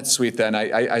at NetSuite then,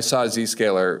 I saw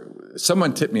Zscaler.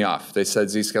 Someone tipped me off. They said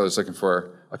Zscaler's looking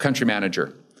for a country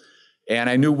manager. And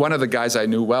I knew one of the guys I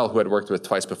knew well who had worked with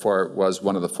twice before was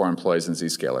one of the 4 employees in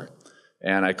Zscaler.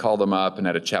 And I called him up and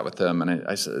had a chat with him. And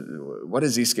I said, what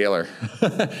is Zscaler?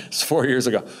 It's 4 years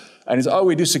ago. And he said, oh,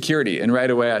 we do security. And right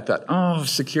away I thought, oh,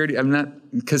 security. I'm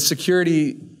not, because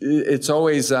security, it's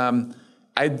always,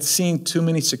 I'd seen too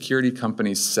many security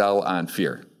companies sell on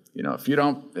fear. If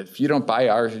you don't buy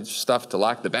our stuff to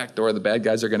lock the back door, the bad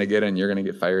guys are going to get in, you're going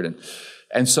to get fired.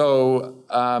 And so,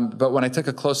 but when I took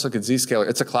a close look at Zscaler,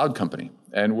 it's a cloud company.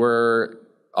 And we're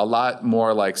a lot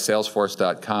more like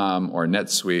Salesforce.com or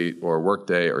NetSuite or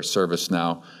Workday or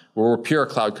ServiceNow, where we're a pure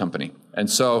cloud company. And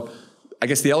so I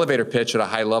guess the elevator pitch at a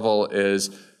high level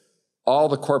is all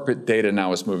the corporate data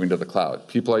now is moving to the cloud.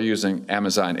 People are using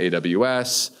Amazon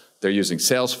AWS, they're using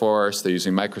Salesforce, they're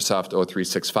using Microsoft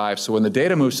O365. So when the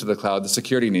data moves to the cloud, the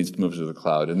security needs to move to the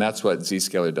cloud. And that's what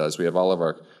Zscaler does. We have all of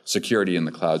our security in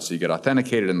the cloud. So you get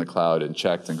authenticated in the cloud and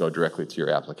checked and go directly to your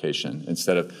application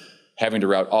instead of having to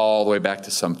route all the way back to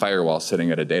some firewall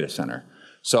sitting at a data center.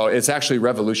 So it's actually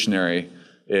revolutionary.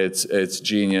 It's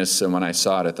genius. And when I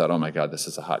saw it, I thought, oh my God, this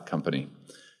is a hot company.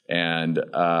 And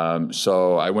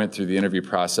so I went through the interview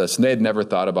process, and they had never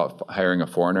thought about hiring a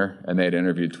foreigner, and they had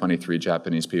interviewed 23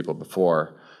 Japanese people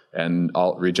before and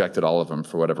rejected all of them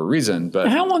for whatever reason. But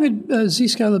how long had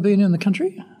Zscaler been in the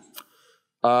country?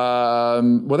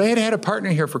 Well, they had a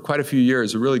partner here for quite a few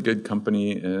years, a really good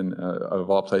company in, of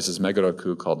all places,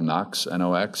 Megadoku, called Nox,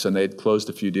 N-O-X, and they'd closed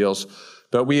a few deals.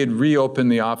 But we had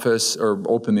reopened the office, or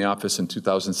opened the office in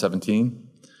 2017,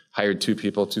 hired 2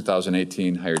 people,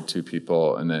 2018, hired 2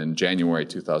 people, and then January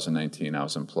 2019, I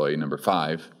was employee number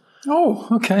 5. Oh,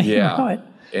 okay. Yeah. Right.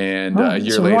 And a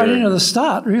year later. right into the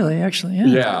start, really, actually.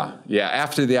 Yeah,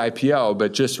 after the IPO,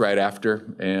 but just right after.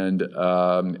 And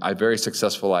a very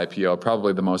successful IPO,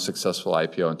 probably the most successful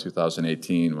IPO in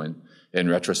 2018 when, in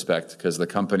retrospect, because the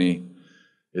company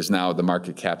is now, the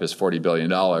market cap is $40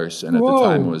 billion, and at the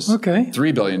time was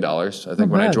 $3 billion. I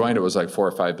think when I joined, it was like $4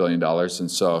 or $5 billion.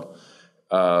 And so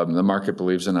the market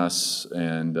believes in us,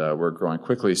 and we're growing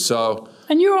quickly. So,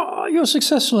 and you're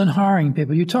successful in hiring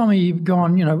people. You told me you've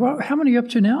gone. How many are you up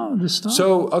to now? This time?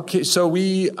 So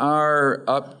we are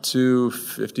up to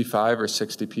 55 or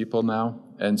 60 people now,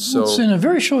 and so it's in a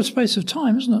very short space of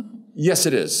time, isn't it? Yes,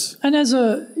 it is. And as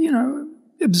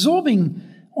absorbing,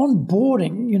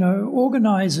 onboarding,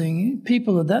 organizing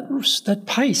people at that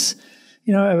pace.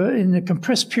 in a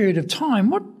compressed period of time.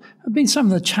 What have been some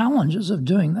of the challenges of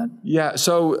doing that? Yeah,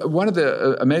 so one of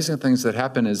the amazing things that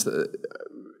happened is that,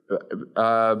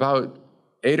 about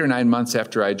 8 or 9 months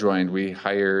after I joined, we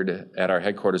hired at our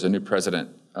headquarters a new president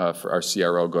for our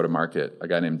CRO go-to-market, a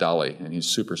guy named Dolly, and he's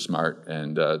super smart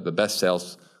and the best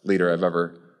sales leader I've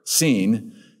ever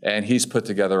seen. And he's put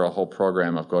together a whole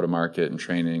program of go-to-market and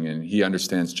training, and he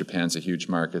understands Japan's a huge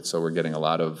market, so we're getting a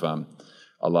lot of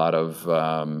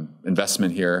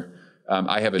investment here.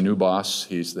 I have a new boss.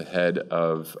 He's the head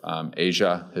of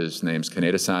Asia. His name's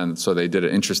Kintestsu. So they did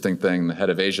an interesting thing. The head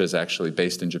of Asia is actually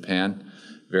based in Japan.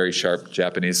 Very sharp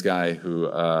Japanese guy who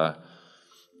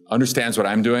understands what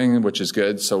I'm doing, which is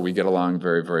good. So we get along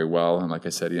very, very well. And like I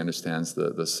said, he understands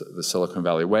the Silicon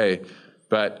Valley way.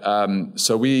 But I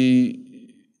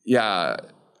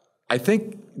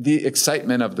think the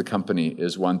excitement of the company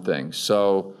is one thing.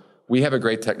 So we have a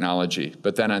great technology,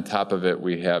 but then on top of it,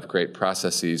 we have great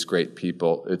processes, great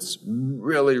people. It's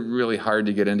really, really hard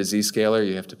to get into Zscaler.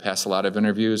 You have to pass a lot of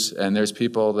interviews. And there's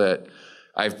people that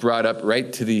I've brought up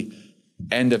right to the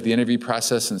end of the interview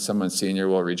process, and someone senior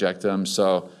will reject them.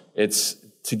 So it's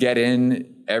to get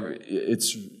in,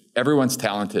 everyone's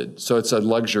talented. So it's a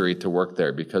luxury to work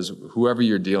there because whoever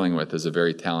you're dealing with is a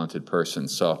very talented person.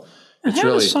 So and how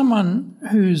does someone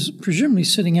who's presumably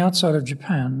sitting outside of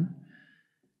Japan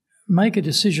make a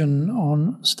decision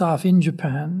on staff in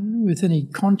Japan with any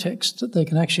context that they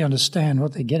can actually understand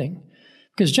what they're getting?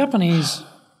 Because Japanese,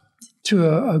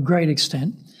 to a great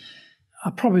extent,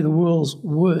 are probably the world's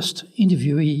worst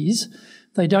interviewees.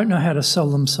 They don't know how to sell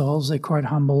themselves. They're quite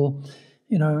humble.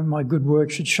 My good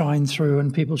work should shine through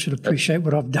and people should appreciate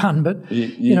what I've done. But,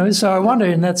 so I wonder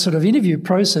in that sort of interview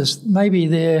process, maybe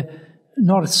they're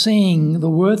not seeing the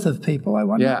worth of people, I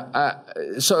wonder. Yeah.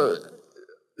 So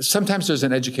sometimes there's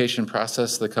an education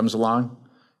process that comes along.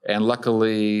 And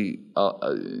luckily,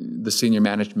 the senior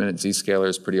management at Zscaler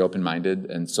is pretty open-minded.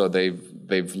 And so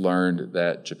they've learned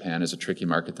that Japan is a tricky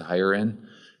market to hire in.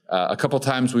 A couple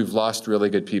times we've lost really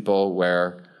good people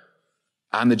where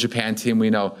on the Japan team we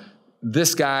know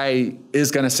this guy is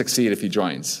going to succeed if he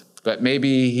joins. But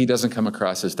maybe he doesn't come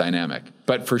across as dynamic.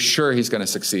 But for sure he's going to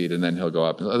succeed, and then he'll go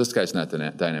up. Oh, this guy's not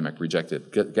dynamic,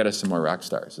 rejected. Get us some more rock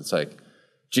stars. It's like,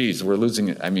 geez, we're losing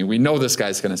it. I mean, we know this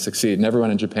guy's going to succeed, and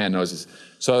everyone in Japan knows this.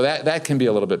 So that can be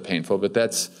a little bit painful, but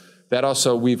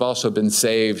we've also been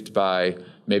saved by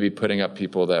maybe putting up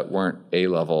people that weren't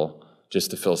A-level just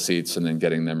to fill seats and then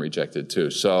getting them rejected too.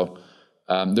 So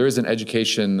there is an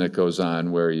education that goes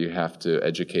on where you have to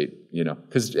educate,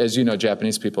 because as you know,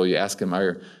 Japanese people, you ask them,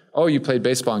 you played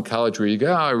baseball in college, where you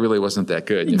go, I really wasn't that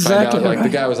good. You exactly. find out, the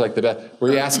guy was like the best.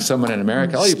 Where you ask someone in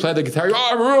America, you played the guitar,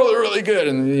 I'm really, really good.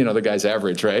 And, the guy's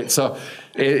average, right? So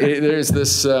there's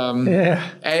this,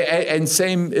 and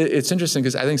same, it's interesting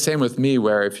because I think same with me,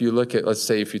 where if you look at, let's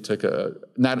say if you took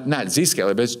not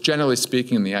Zscaler, but it's generally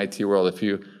speaking in the IT world, if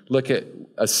you look at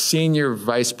a senior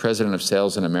vice president of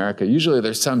sales in America, usually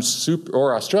there's some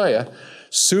or Australia,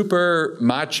 super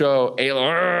macho,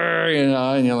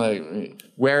 and you're like,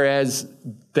 whereas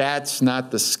that's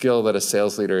not the skill that a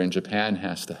sales leader in Japan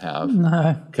has to have.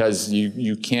 No. Because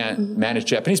you can't manage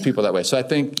Japanese people that way. So I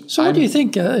think... So what do you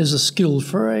think is a skill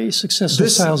for a successful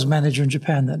sales manager in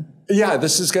Japan then? Yeah,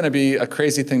 this is going to be a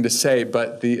crazy thing to say,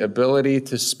 but the ability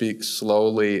to speak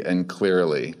slowly and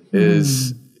clearly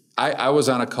is... I was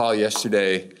on a call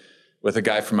yesterday with a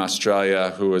guy from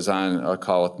Australia who was on a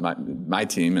call with my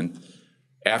team, and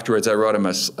afterwards I wrote him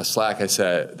a Slack. I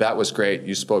said, that was great.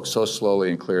 You spoke so slowly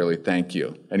and clearly. Thank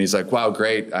you. And he's like, wow,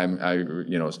 great.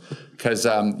 Because,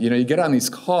 you get on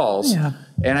these calls,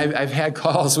 and I've had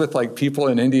calls with people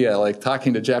in India,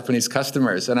 talking to Japanese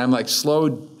customers, and I'm like, slow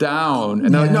down.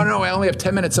 And they're like, no, I only have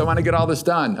 10 minutes. I want to get all this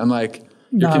done. I'm like,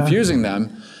 you're confusing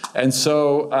them. And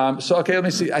so okay, let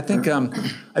me see. I think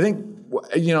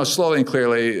slowly and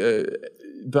clearly,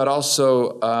 but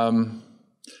also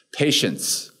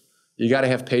patience. You got to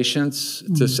have patience,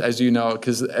 as you know,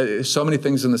 because so many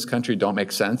things in this country don't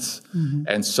make sense.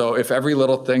 And so if every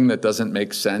little thing that doesn't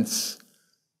make sense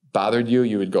bothered you,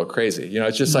 you would go crazy.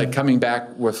 It's just like coming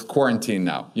back with quarantine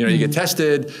now. You get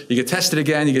tested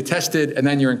again, you get tested, and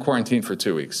then you're in quarantine for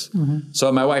 2 weeks. So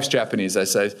my wife's Japanese. I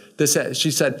said, she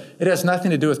said, it has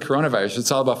nothing to do with coronavirus.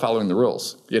 It's all about following the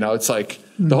rules. It's like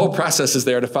the whole process is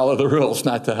there to follow the rules,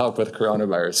 not to help with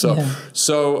coronavirus.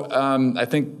 So I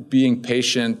think being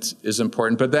patient is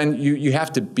important, but then you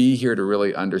have to be here to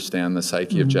really understand the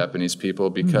psyche of Japanese people,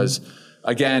 because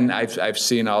again, I've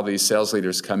seen all these sales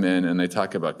leaders come in and they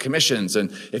talk about commissions.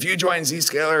 And if you join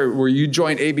Zscaler or you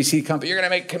join ABC company, you're going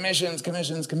to make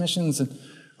commissions. And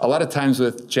a lot of times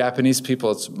with Japanese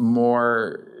people, it's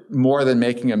more more than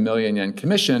making $1 million yen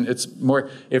commission. It's more,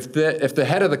 if the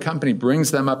head of the company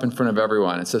brings them up in front of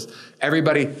everyone and says,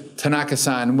 everybody,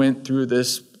 Tanaka-san went through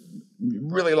this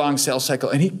really long sales cycle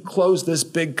and he closed this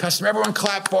big customer, everyone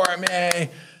clap for him,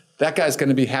 yay. That guy's going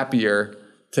to be happier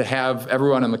to have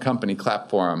everyone in the company clap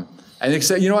for him. And they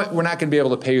say, you know what, we're not going to be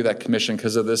able to pay you that commission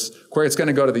because of this, where it's going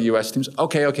to go to the US teams.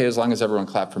 Okay, as long as everyone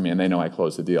clapped for me and they know I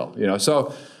closed the deal.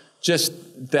 So just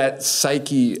that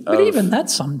psyche of... But even that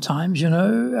sometimes,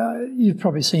 you've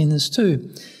probably seen this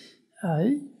too.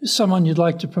 Someone you'd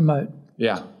like to promote.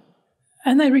 Yeah.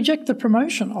 And they reject the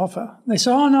promotion offer. They say,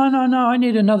 oh, no, I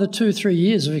need another 2-3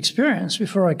 years of experience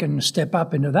before I can step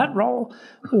up into that role.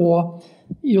 Or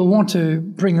you'll want to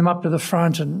bring them up to the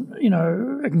front and,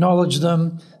 acknowledge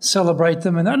them, celebrate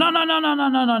them, and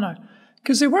no.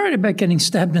 Because they're worried about getting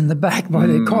stabbed in the back by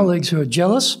their colleagues who are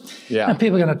jealous. Yeah. And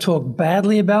people are going to talk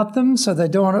badly about them, so they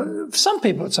don't want to. Some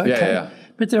people it's okay. Yeah.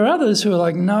 But there are others who are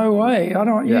like, no way, I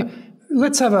don't want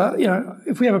let's have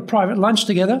if we have a private lunch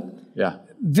together,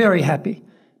 very happy.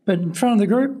 But in front of the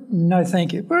group, no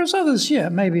thank you. Whereas others,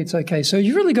 maybe it's okay. So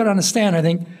you've really got to understand, I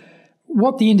think,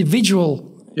 what the individual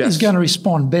is going to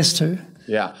respond best to.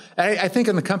 Yeah. I think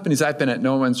in the companies I've been at,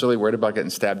 no one's really worried about getting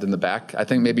stabbed in the back. I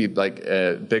think maybe like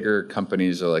bigger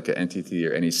companies or like an NTT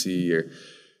or NEC.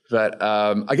 But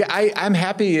I'm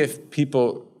happy if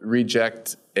people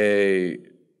reject a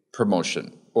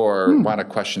promotion or want to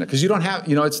question it. Because you don't have,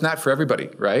 it's not for everybody,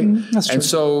 right? That's true. And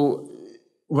so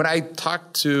when I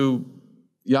talk to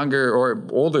younger or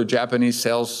older Japanese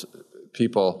sales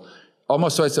people,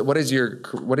 almost so I said, what is your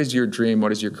dream?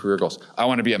 What is your career goals? I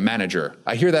want to be a manager.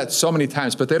 I hear that so many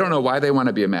times, but they don't know why they want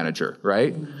to be a manager,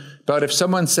 right? But if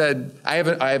someone said, I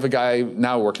have a guy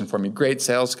now working for me, great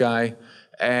sales guy,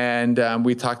 and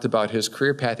we talked about his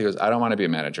career path. He goes, I don't want to be a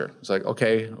manager. It's like,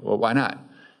 okay, well, why not?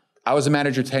 I was a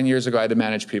manager 10 years ago. I had to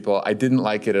manage people. I didn't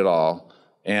like it at all.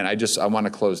 And I want to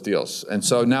close deals. And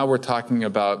so now we're talking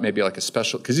about maybe like a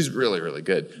special, because he's really, really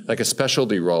good, like a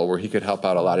specialty role where he could help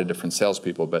out a lot of different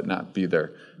salespeople, but not be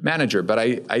their manager. But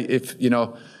if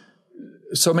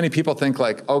so many people think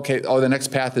like, okay, the next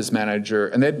path is manager,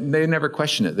 and they never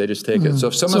question it. They just take it. So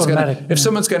if someone's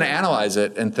going to analyze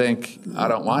it and think, I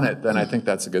don't want it, then I think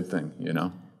that's a good thing,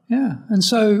 Yeah. And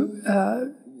so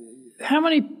how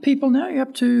many people now? You're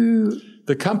up to...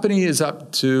 The company is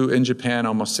up to, in Japan,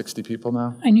 almost 60 people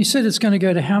now. And you said it's going to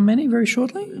go to how many very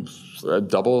shortly?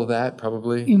 Double that,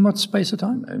 probably. In what space of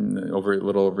time? A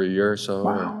little over a year or so.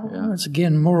 Wow. That's,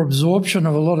 again, more absorption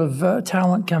of a lot of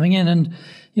talent coming in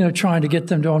and, trying to get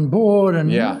them on board.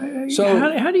 And so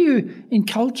how do you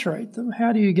enculturate them?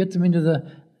 How do you get them into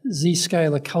the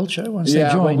Z-scaler culture once they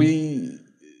join?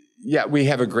 We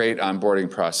have a great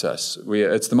onboarding process.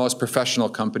 It's the most professional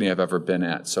company I've ever been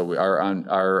at. So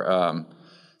our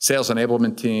sales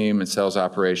enablement team and sales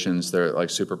operations, they're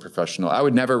like super professional. I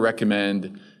would never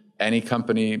recommend any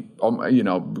company,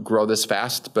 grow this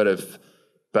fast. But if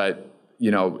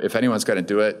anyone's going to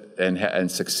do it and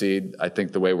succeed, I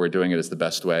think the way we're doing it is the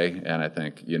best way. And I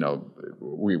think,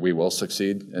 we will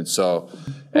succeed. And so,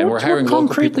 we're hiring local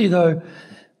concretely people.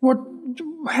 Though,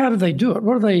 how do they do it?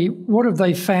 What have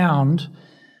they found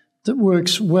that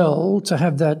works well to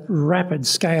have that rapid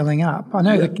scaling up? I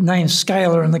know the name's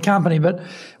scaler in the company, but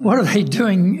what are they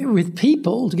doing with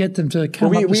people to get them to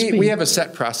come up to speed? We have a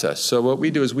set process. So what we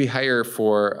do is we hire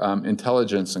for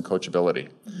intelligence and coachability.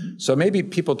 So maybe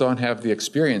people don't have the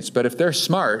experience, but if they're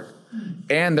smart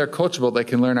and they're coachable, they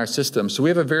can learn our system. So we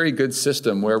have a very good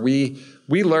system where we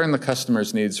learn the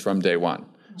customer's needs from day one.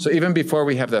 So even before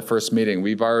we have that first meeting,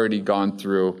 we've already gone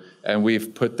through and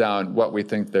we've put down what we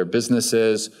think their business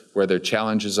is, where their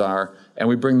challenges are, and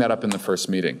we bring that up in the first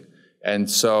meeting. And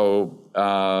so,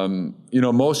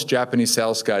 most Japanese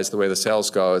sales guys, the way the sales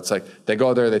go, it's like they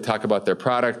go there, they talk about their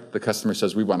product, the customer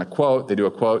says, we want a quote, they do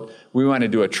a quote, we want to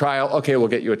do a trial, okay, we'll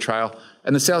get you a trial.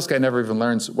 And the sales guy never even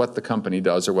learns what the company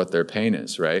does or what their pain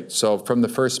is, right? So from the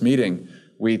first meeting,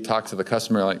 we talk to the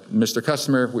customer like, Mr.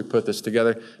 Customer, we put this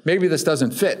together. Maybe this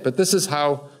doesn't fit, but this is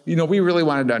how, we really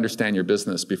wanted to understand your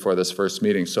business before this first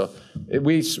meeting. So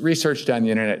we researched on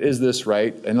the internet, is this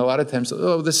right? And a lot of times,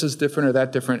 this is different or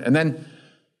that different. And then,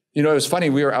 it was funny,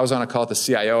 I was on a call with the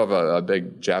CIO of a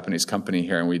big Japanese company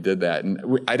here, and we did that.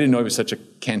 And I didn't know he was such a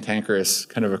cantankerous,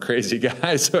 kind of a crazy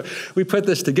guy. So we put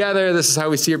this together, this is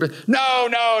how we see your business. No,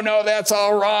 that's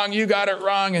all wrong, you got it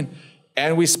wrong.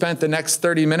 And we spent the next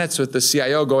 30 minutes with the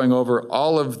CIO going over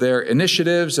all of their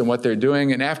initiatives and what they're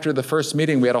doing. And after the first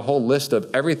meeting, we had a whole list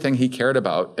of everything he cared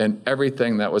about and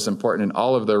everything that was important in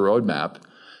all of their roadmap.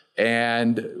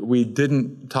 And we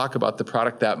didn't talk about the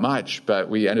product that much, but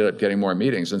we ended up getting more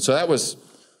meetings. And so that was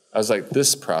I was like,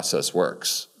 this process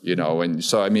works, you know? And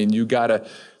so, I mean, you gotta,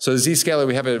 so Zscaler,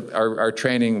 we have our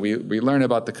training, we learn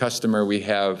about the customer, we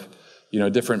have, you know,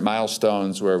 different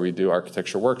milestones where we do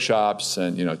architecture workshops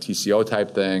and, you know, TCO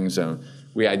type things, and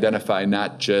we identify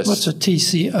not just... What's a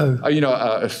TCO? You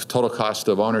know, total cost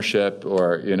of ownership,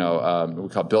 or, you know, we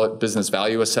call it business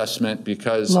value assessment,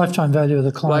 because... Lifetime value of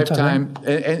the client. Lifetime.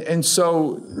 And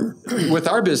so with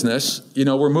our business, you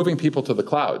know, we're moving people to the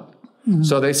cloud. Mm-hmm.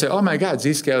 So they say, oh my God,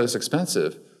 Zscaler is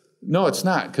expensive. No, it's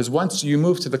not, because once you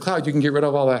move to the cloud, you can get rid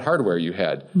of all that hardware you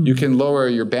had. Mm-hmm. You can lower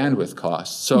your bandwidth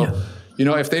costs. So, you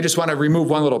know, if they just want to remove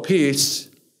one little piece,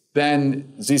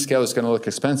 then Zscaler is going to look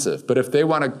expensive. But if they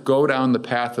want to go down the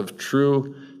path of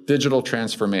true digital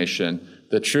transformation,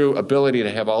 the true ability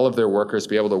to have all of their workers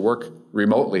be able to work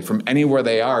remotely from anywhere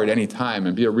they are at any time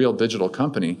and be a real digital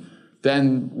company,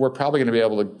 then we're probably going to be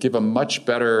able to give a much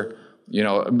better, you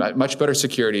know, much better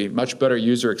security, much better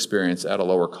user experience at a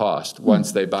lower cost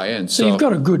once they buy in. So you've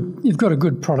got a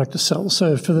good product to sell.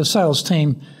 So for the sales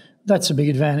team, that's a big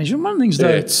advantage. And one of the things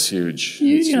that it's huge.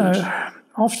 You know,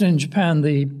 often in Japan,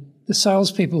 the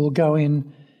salespeople will go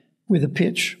in with a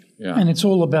pitch, and it's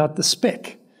all about the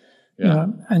spec. You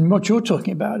know, and what you're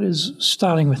talking about is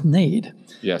starting with need.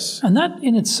 Yes. And that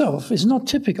in itself is not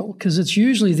typical, because it's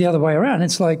usually the other way around.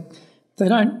 It's like they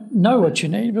don't know what you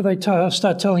need, but they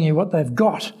start telling you what they've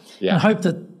got and hope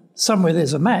that somewhere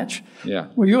there's a match. Yeah.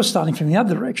 Well, you're starting from the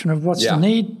other direction of what's the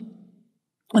need.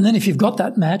 And then if you've got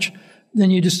that match, then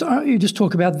you just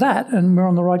talk about that, and we're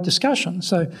on the right discussion.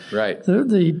 So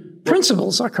the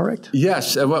principles are correct.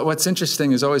 Yes. What's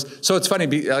interesting is always, so it's funny,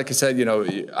 like I said, you know,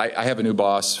 I have a new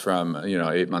boss from, you know,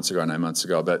 8 months ago, 9 months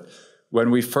ago, but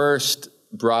when we first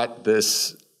brought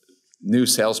this new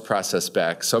sales process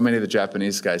back, so many of the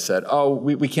Japanese guys said, oh,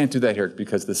 we can't do that here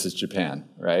because this is Japan,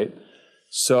 right?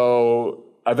 So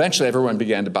eventually everyone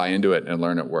began to buy into it and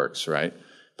learn it works, right?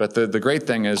 But the great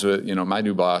thing is, with, you know, my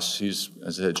new boss, he's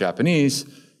as a Japanese,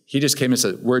 he just came and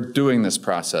said, we're doing this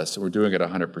process, we're doing it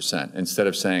 100%, instead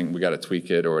of saying we got to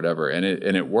tweak it or whatever, and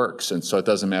it works, and so it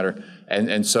doesn't matter.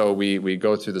 And so we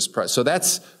go through this process. So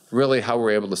that's really how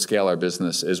we're able to scale our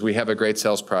business, is we have a great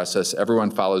sales process, everyone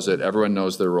follows it, everyone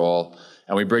knows their role,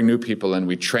 and we bring new people in,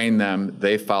 we train them,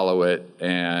 they follow it,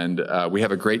 and we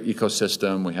have a great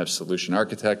ecosystem. We have solution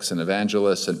architects and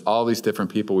evangelists and all these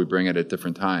different people we bring in at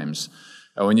different times.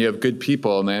 And when you have good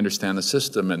people and they understand the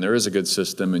system, and there is a good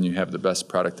system, and you have the best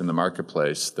product in the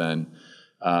marketplace, then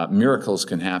miracles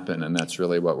can happen, and that's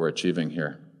really what we're achieving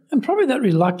here. And probably that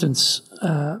reluctance,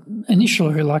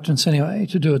 initial reluctance anyway,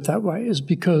 to do it that way is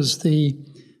because the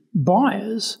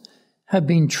buyers have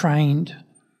been trained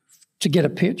to get a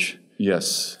pitch.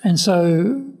 Yes. And so,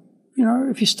 you know,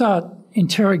 if you start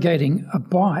interrogating a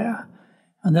buyer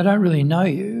and they don't really know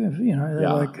you, you know, they're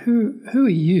like, who are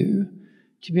you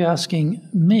to be asking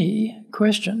me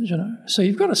questions, you know? So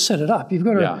you've got to set it up. You've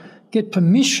got to get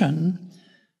permission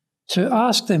to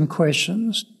ask them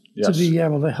questions to be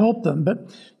able to help them.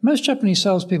 But most Japanese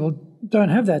salespeople don't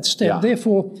have that step.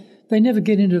 Therefore, they never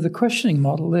get into the questioning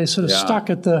model. They're sort of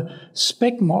stuck at the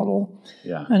spec model.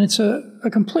 And it's a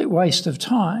complete waste of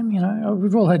time. You know,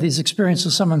 we've all had these experiences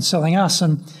of someone selling us,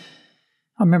 and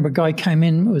I remember a guy came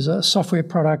in, it was a software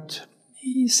product.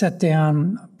 He sat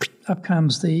down, up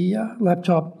comes the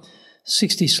laptop,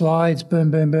 60 slides,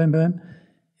 boom, boom, boom, boom.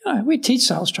 You know, we teach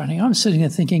sales training. I'm sitting there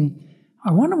thinking,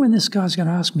 I wonder when this guy's going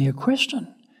to ask me a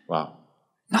question. Wow.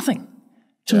 Nothing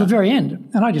till the very end.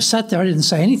 And I just sat there. I didn't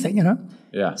say anything, you know.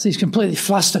 So he's completely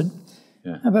flustered.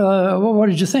 But well, what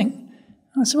did you think?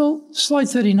 I said, well, slide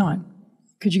 39.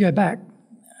 Could you go back?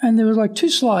 And there were like 2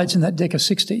 slides in that deck of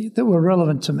 60 that were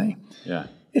relevant to me.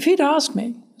 If he'd asked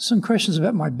me some questions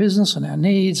about my business and our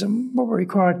needs and what were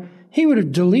required, he would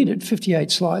have deleted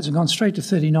 58 slides and gone straight to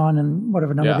 39 and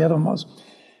whatever number the other one was.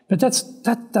 But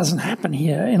that doesn't happen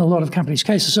here in a lot of companies'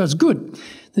 cases. So it's good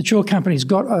that your company's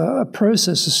got a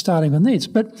process of starting with needs.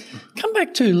 But come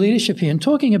back to leadership here and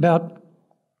talking about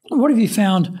what have you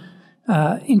found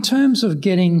in terms of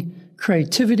getting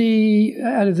creativity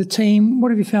out of the team?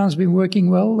 What have you found has been working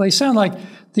well? They sound like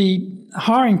the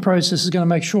hiring process is going to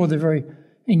make sure they're very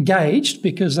engaged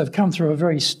because they've come through a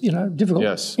very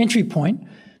difficult entry point.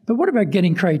 But what about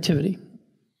getting creativity?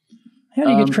 How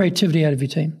do you get creativity out of your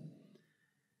team?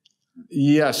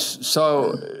 Yes.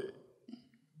 So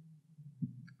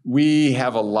we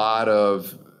have a lot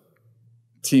of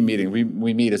team meeting.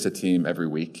 We meet as a team every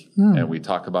week, and we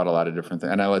talk about a lot of different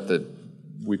things. And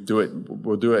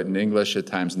we'll do it in English at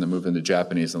times, and then move into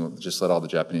Japanese, and just let all the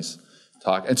Japanese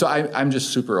talk. And so I'm just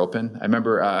super open. I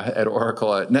remember at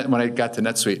Oracle, when I got to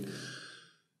NetSuite,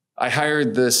 I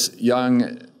hired this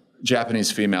young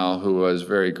Japanese female who was a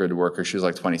very good worker. She was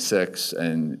like 26,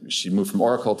 and she moved from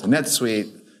Oracle to NetSuite,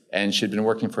 and she'd been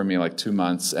working for me like 2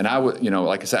 months. And I would,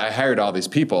 like I said, I hired all these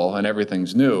people, and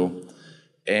everything's new.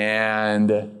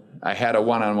 And I had a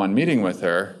one-on-one meeting with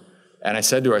her, and I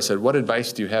said to her, I said, "What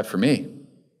advice do you have for me?"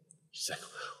 She's like,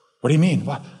 "What do you mean?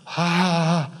 What?"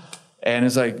 And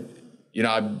it's like,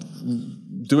 I'm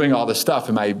doing all this stuff.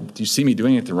 Do you see me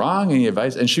doing anything wrong? Any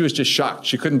advice? And she was just shocked.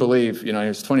 She couldn't believe, he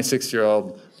was a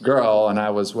 26-year-old girl, and I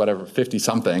was,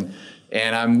 50-something,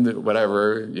 and I'm,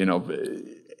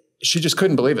 she just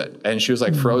couldn't believe it. And she was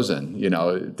like frozen,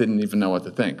 didn't even know what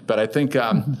to think. But I think,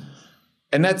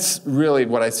 and that's really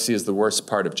what I see as the worst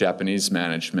part of Japanese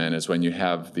management, is when you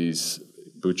have these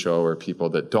bucho or people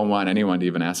that don't want anyone to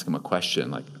even ask them a question.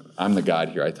 Like, I'm the god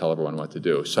here, I tell everyone what to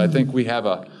do. So I think we have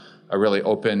a really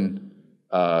open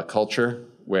culture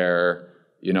where,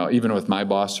 even with my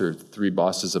boss or 3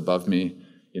 bosses above me,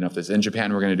 if there's in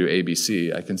Japan, we're going to do A, B,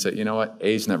 C, I can say, you know what,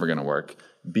 A's never going to work.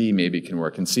 B maybe can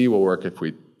work, and C will work if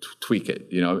we tweak it,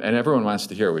 and everyone wants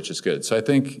to hear, which is good. So I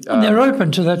think... and they're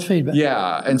open to that feedback.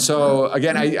 Yeah, and so,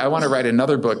 again, I want to write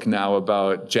another book now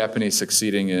about Japanese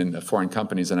succeeding in foreign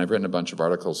companies, and I've written a bunch of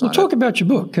articles on it. Talk about your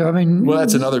book. Well,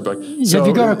 that's another book. Have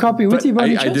you got a copy with you by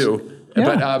any chance? I do.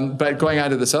 Yeah. But going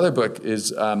on to this other book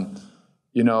is...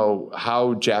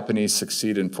 how Japanese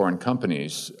succeed in foreign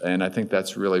companies. And I think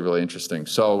that's really, really interesting.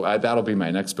 So that'll be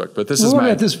my next book. But this is what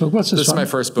about this book? What's this one? This is my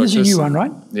first book. This is a new one,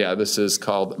 right? Yeah, this is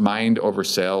called Mind Over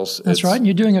Sales. That's right. And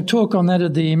you're doing a talk on that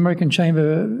at the American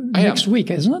Chamber next week,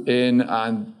 isn't it?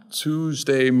 On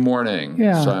Tuesday morning.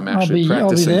 Yeah. So I'm actually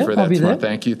practicing for that tomorrow.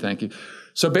 Thank you.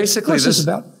 So basically, what's this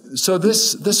about? So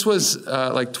this was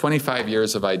like 25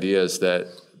 years of ideas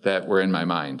that were in my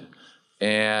mind.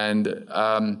 And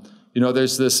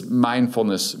there's this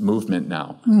mindfulness movement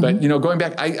now. But, going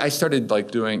back, I started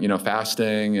like doing,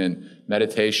 fasting and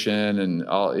meditation and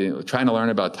all, trying to learn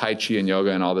about Tai Chi and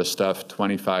yoga and all this stuff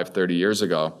 25, 30 years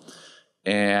ago.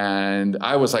 And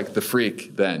I was like the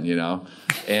freak then,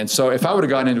 And so if I would have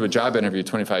gone into a job interview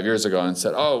 25 years ago and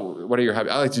said, "Oh, what are your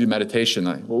hobbies?" "I like to do meditation."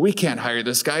 Like, "Well, we can't hire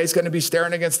this guy. He's going to be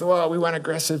staring against the wall. We want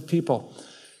aggressive people."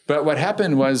 But what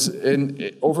happened was in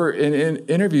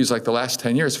interviews like the last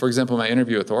 10 years, for example, my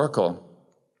interview with Oracle,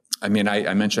 I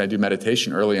mentioned I do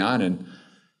meditation early on, and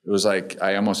it was like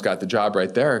I almost got the job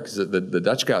right there, because the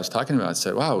Dutch guy I was talking about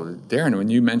said, "Wow, Darren, when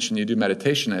you mentioned you do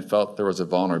meditation, I felt there was a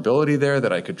vulnerability there,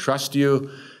 that I could trust you."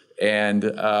 And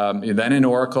then in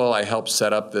Oracle, I helped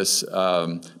set up this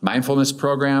mindfulness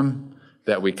program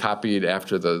that we copied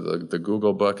after the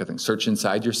Google book, I think, Search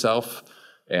Inside Yourself.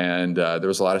 And there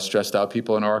was a lot of stressed out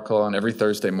people in Oracle, and every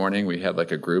Thursday morning we had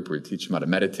like a group where we teach them how to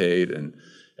meditate, and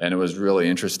it was really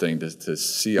interesting to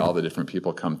see all the different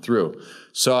people come through.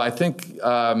 So I think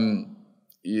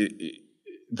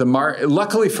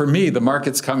luckily for me, the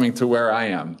market's coming to where I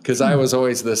am, because I was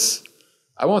always this,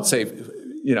 I won't say,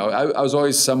 I was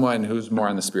always someone who's more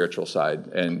on the spiritual side.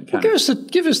 And give us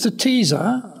the teaser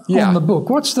on the book.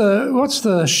 What's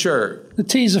the sure the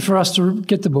teaser for us to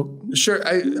get the book? Sure.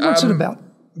 What's it about?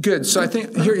 Good. So I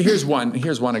think here's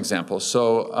one example. So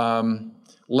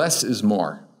less is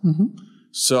more.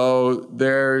 So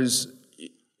there's,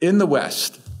 in the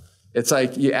West, it's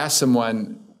like you ask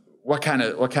someone, what kind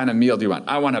of meal do you want?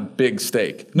 I want a big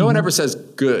steak. No one ever says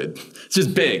good. It's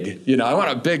just big. I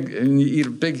want a big, and you eat a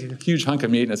big, huge hunk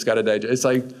of meat, and it's got to digest. It's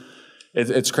like,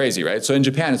 it's crazy, right? So in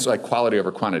Japan, it's like quality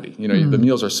over quantity. The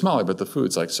meals are smaller, but the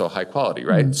food's like so high quality,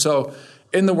 right? So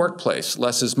in the workplace,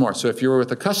 less is more. So if you were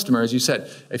with a customer, as you said,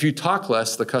 if you talk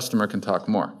less, the customer can talk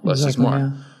more. Less is more.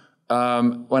 Yeah.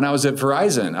 When I was at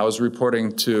Verizon, I was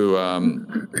reporting to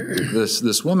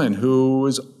this woman who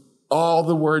was, all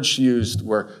the words she used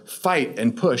were fight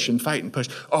and push and fight and push.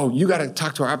 "Oh, you got to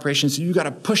talk to our operations. You got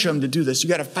to push them to do this. You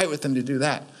got to fight with them to do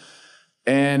that."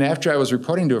 And after I was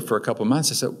reporting to her for a couple of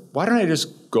months, I said, "Why don't I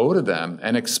just go to them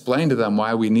and explain to them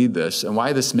why we need this and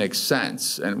why this makes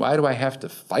sense and why do I have to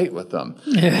fight with them?"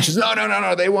 Yeah. And she said,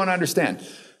 no, they won't understand.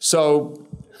 So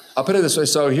I'll put it this way.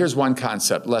 So here's one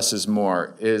concept, less is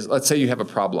more, is let's say you have a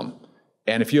problem.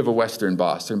 And if you have a Western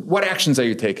boss, what actions are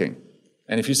you taking?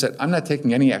 And if you said, "I'm not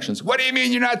taking any actions," "What do you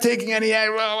mean you're not taking any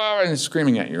actions?" And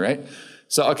screaming at you, right?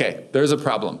 So, okay, there's a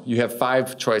problem. You have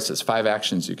 5 choices, 5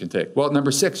 actions you can take. Well,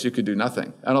 number 6, you could do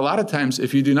nothing. And a lot of times,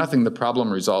 if you do nothing, the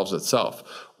problem resolves itself.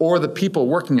 Or the people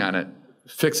working on it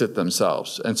fix it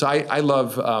themselves. And so I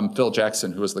love Phil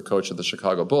Jackson, who was the coach of the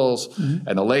Chicago Bulls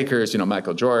and the Lakers,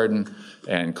 Michael Jordan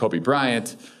and Kobe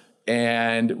Bryant.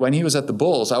 And when he was at the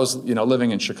Bulls, I was, living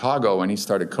in Chicago when he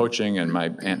started coaching, and my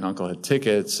aunt and uncle had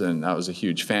tickets, and I was a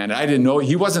huge fan. And I didn't know,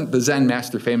 he wasn't the Zen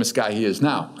master famous guy he is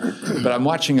now. But I'm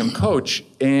watching him coach,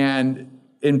 and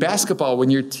in basketball, when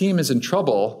your team is in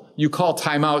trouble, you call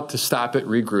timeout to stop it,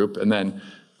 regroup, and then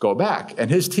go back.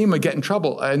 And his team would get in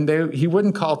trouble, and he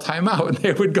wouldn't call timeout, and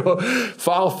they would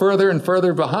fall further and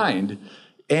further behind.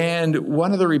 And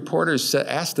one of the reporters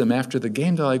asked him after the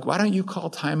game, they're like, why don't you call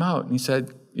timeout? And he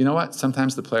said, you know what?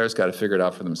 Sometimes the players got to figure it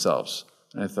out for themselves.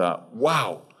 And I thought,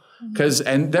 wow.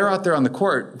 And they're out there on the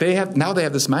court. Now they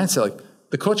have this mindset, like,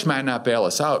 the coach might not bail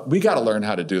us out. We got to learn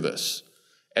how to do this.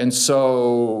 And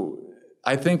so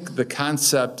I think the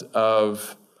concept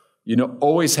of,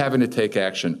 always having to take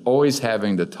action, always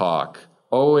having to talk,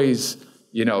 always,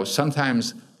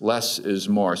 sometimes less is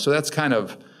more. So that's kind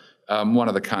of one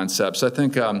of the concepts. I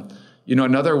think,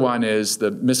 another one is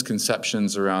the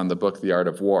misconceptions around the book, The Art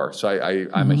of War. So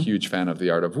I'm a huge fan of The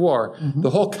Art of War. The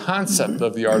whole concept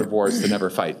of The Art of War is to never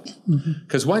fight.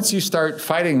 Because once you start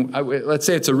fighting, let's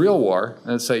say it's a real war,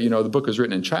 let's say, the book was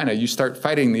written in China, you start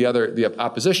fighting the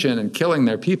opposition and killing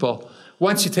their people.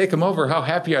 Once you take them over, how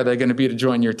happy are they going to be to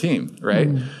join your team, right?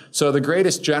 So the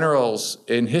greatest generals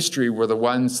in history were the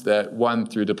ones that won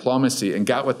through diplomacy and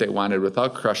got what they wanted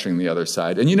without crushing the other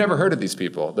side. And you never heard of these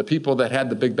people. The people that had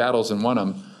the big battles and won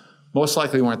them most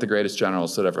likely weren't the greatest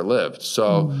generals that ever lived.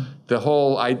 So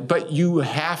but you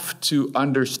have to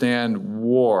understand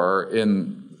war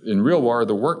in real war,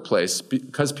 the workplace,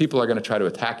 because people are going to try to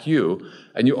attack you,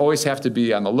 and you always have to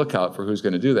be on the lookout for who's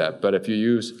going to do that. But if you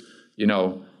use,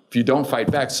 if you don't fight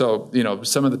back, so,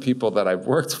 some of the people that have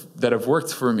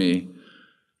worked for me,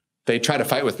 they try to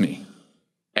fight with me.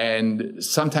 And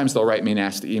sometimes they'll write me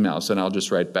nasty emails, and I'll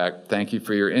just write back, thank you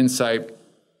for your insight,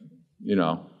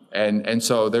 and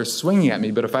so they're swinging at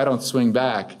me, but if I don't swing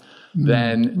back,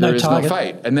 then there is no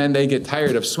fight. And then they get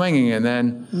tired of swinging, and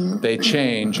then they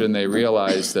change, and they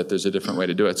realize that there's a different way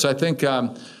to do it. So I think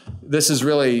this is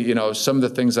really, some of the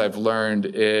things I've learned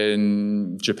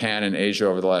in Japan and Asia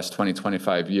over the last 20,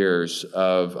 25 years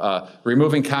of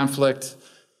removing conflict,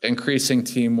 increasing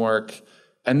teamwork,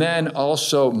 and then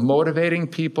also motivating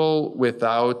people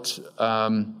without,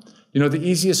 the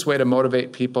easiest way to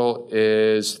motivate people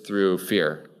is through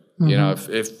fear.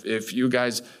 If you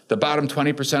guys, the bottom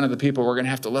 20% of the people, we're going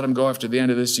to have to let them go after the end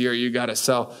of this year. You got to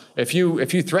sell. If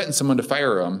you threaten someone to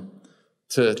fire them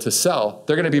to sell,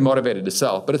 they're going to be motivated to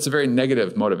sell. But it's a very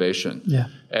negative motivation. Yeah.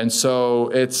 And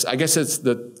so I guess it's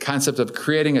the concept of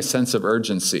creating a sense of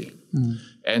urgency.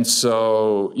 And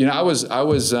so I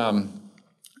was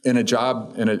in a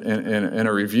job in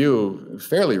a review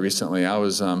fairly recently. I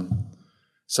was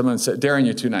someone said, Darren,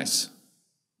 you're too nice.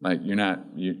 Like you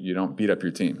don't beat up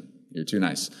your team. You're too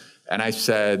nice. And I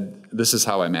said, this is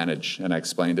how I manage. And I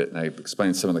explained it. And I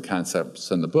explained some of the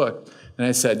concepts in the book. And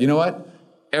I said, you know what?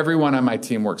 Everyone on my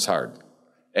team works hard.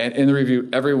 And in the review,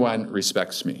 everyone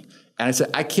respects me. And I said,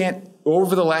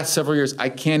 over the last several years, I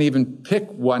can't even pick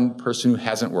one person who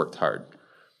hasn't worked hard.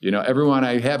 Everyone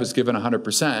I have is given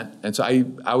 100%. And so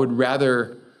I would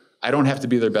rather, I don't have to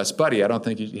be their best buddy. I don't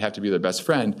think you have to be their best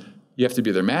friend. You have to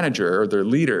be their manager or their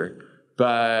leader.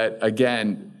 But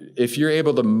again, if you're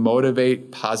able to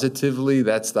motivate positively,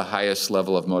 that's the highest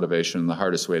level of motivation, the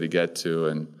hardest way to get to.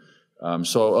 And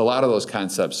so a lot of those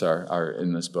concepts are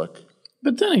in this book.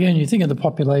 But then again, you think of the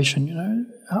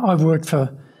population, I've worked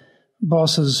for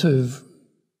bosses who've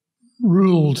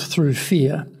ruled through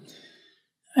fear.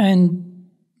 And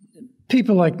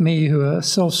people like me who are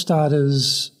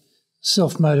self-starters,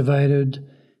 self-motivated,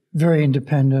 very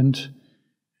independent,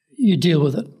 you deal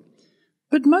with it.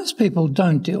 But most people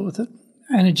don't deal with it,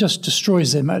 and it just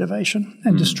destroys their motivation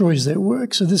and destroys their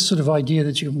work. So this sort of idea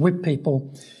that you can whip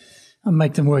people and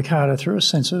make them work harder through a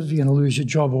sense of you're going to lose your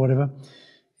job or whatever,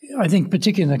 I think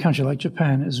particularly in a country like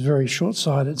Japan is very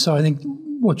short-sighted. So I think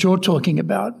what you're talking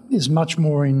about is much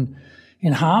more in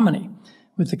harmony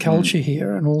with the culture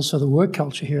here and also the work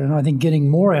culture here. And I think getting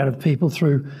more out of people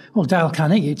through, Dale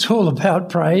Carnegie, it's all about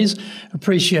praise,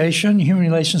 appreciation, human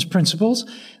relations principles.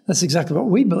 That's exactly what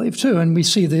we believe too. And we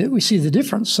see the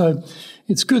difference. So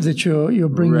it's good that you're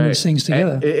bringing these things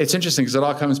together. It's interesting because it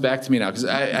all comes back to me now because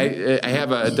I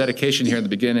have a dedication here in the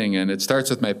beginning, and it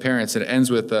starts with my parents and it ends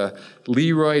with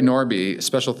Leroy Norby,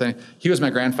 special thing. He was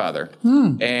my grandfather,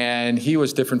 and he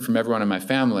was different from everyone in my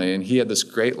family, and he had this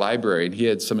great library, and he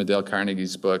had some of Dale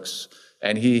Carnegie's books,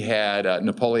 and he had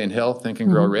Napoleon Hill, Think and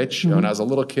Grow Rich. When I was a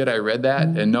little kid, I read that,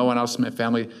 and no one else in my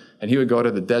family. And he would go to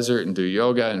the desert and do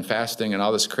yoga and fasting and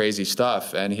all this crazy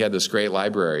stuff, and he had this great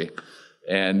library.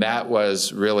 And that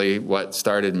was really what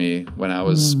started me when I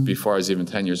was, before I was even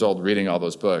 10 years old, reading all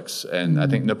those books. And I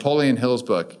think Napoleon Hill's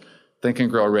book, Think and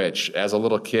Grow Rich, as a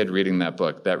little kid reading that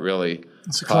book, that really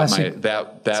caught my,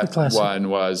 that one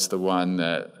was the one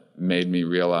that made me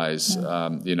realize,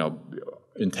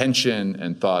 intention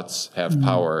and thoughts have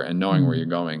power, and knowing where you're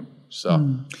going.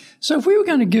 So if we were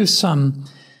going to give some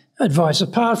advice,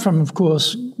 apart from, of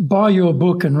course, buy your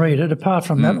book and read it, apart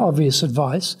from that obvious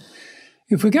advice,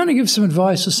 if we're going to give some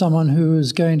advice to someone who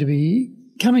is going to be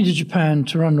coming to Japan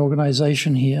to run an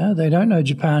organization here, they don't know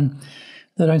Japan,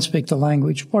 they don't speak the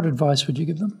language, what advice would you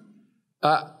give them?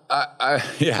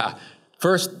 Yeah.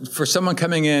 First, for someone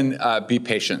coming in, be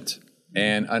patient.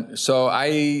 And so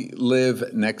I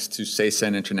live next to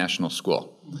Seisen International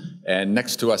School. And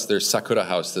next to us, there's Sakura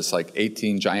House, this like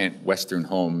 18 giant Western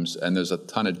homes, and there's a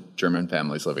ton of German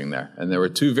families living there. And there were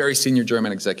two very senior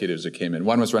German executives who came in.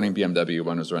 One was running BMW,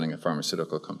 one was running a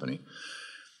pharmaceutical company.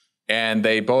 And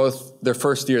they both, their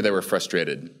first year, they were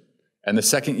frustrated. And the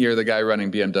second year, the guy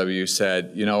running BMW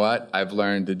said, you know what, I've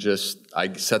learned to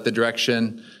I set the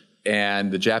direction,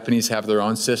 and the Japanese have their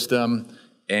own system,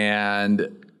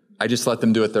 and I just let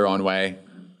them do it their own way,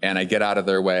 and I get out of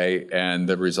their way, and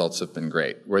the results have been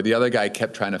great. Where the other guy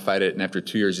kept trying to fight it, and after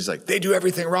 2 years, he's like, they do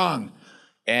everything wrong.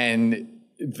 And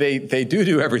they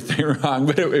do everything wrong,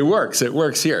 but it works. It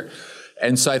works here.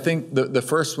 And so I think the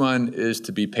first one is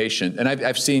to be patient. And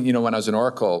I've seen, you know, when I was in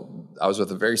Oracle, I was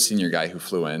with a very senior guy who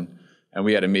flew in, and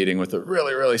we had a meeting with a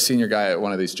really, really senior guy at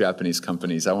one of these Japanese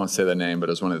companies. I won't say the name, but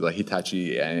it was one of the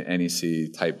Hitachi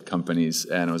NEC type companies,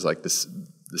 and it was like the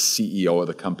CEO of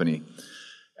the company.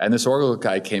 And this Oracle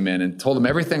guy came in and told him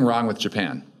everything wrong with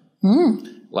Japan.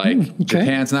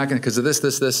 Japan's not going to, because of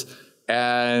this.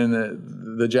 And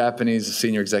the Japanese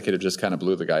senior executive just kind of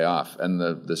blew the guy off. And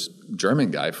this German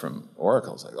guy from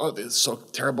Oracle was like, oh, this is so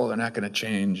terrible, they're not going to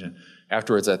change. And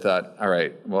afterwards I thought, all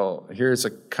right, well, here's a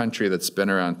country that's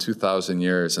been around 2,000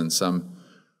 years, and some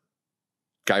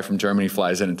guy from Germany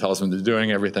flies in and tells them they're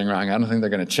doing everything wrong. I don't think they're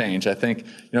going to change. I think,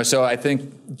 so I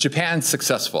think Japan's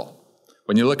successful.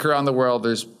 When you look around the world,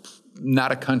 there's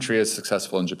not a country as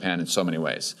successful in Japan in so many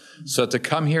ways. So to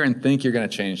come here and think you're going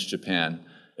to change Japan,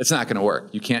 it's not going to work.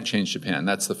 You can't change Japan.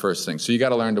 That's the first thing. So you got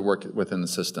to learn to work within the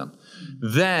system.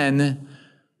 Then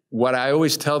what I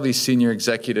always tell these senior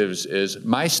executives is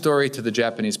my story to the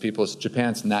Japanese people is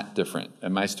Japan's not different.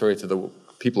 And my story to the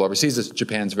people overseas is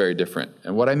Japan's very different.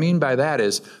 And what I mean by that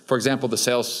is, for example, the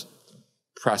sales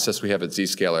process we have at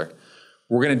Zscaler,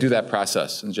 we're going to do that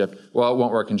process in Japan. Well, it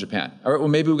won't work in Japan. All right, well,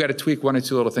 maybe we've got to tweak one or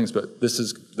two little things, but this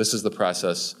is the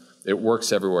process. It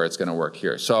works everywhere. It's going to work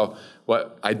here. So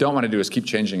what I don't want to do is keep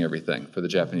changing everything for the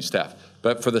Japanese staff.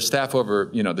 But for the staff over,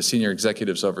 the senior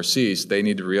executives overseas, they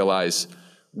need to realize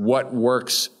what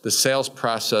works, the sales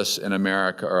process in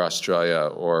America or Australia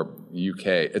or UK,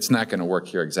 it's not going to work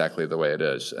here exactly the way it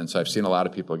is. And so I've seen a lot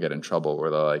of people get in trouble where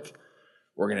they're like,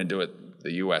 we're going to do it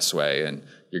the US way, and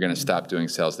you're going to stop doing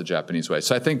sales the Japanese way.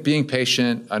 So I think being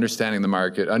patient, understanding the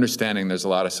market, understanding there's a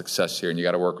lot of success here and you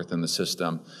got to work within the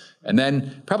system. And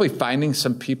then probably finding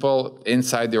some people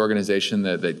inside the organization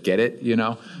that get it,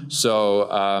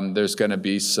 So there's going to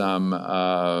be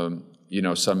some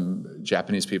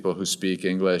Japanese people who speak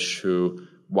English who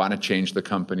want to change the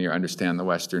company or understand the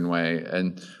Western way.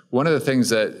 And one of the things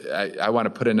that I want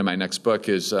to put into my next book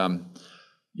is,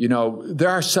 there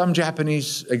are some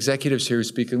Japanese executives here who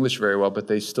speak English very well, but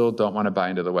they still don't want to buy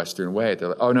into the Western way. They're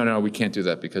like, oh, no, we can't do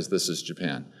that because this is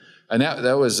Japan. And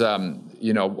that was,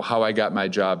 how I got my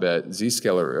job at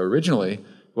Zscaler originally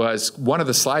was one of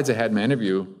the slides I had in my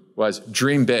interview was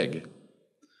dream big.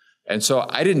 And so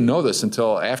I didn't know this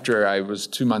until after I was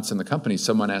 2 months in the company.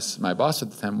 Someone asked my boss at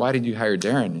the time, why did you hire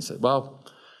Darren? He said, well,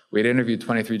 we had interviewed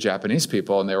 23 Japanese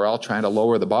people and they were all trying to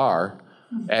lower the bar.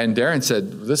 And Darren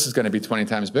said, this is going to be 20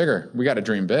 times bigger. We got to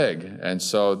dream big. And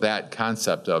so that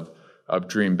concept of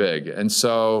dream big. And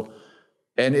so,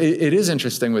 and it is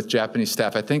interesting with Japanese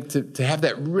staff. I think to have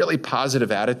that really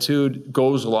positive attitude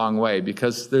goes a long way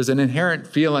because there's an inherent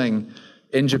feeling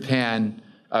in Japan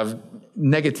of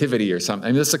negativity or something.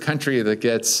 I mean, this is a country that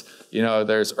gets,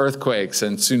 there's earthquakes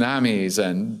and tsunamis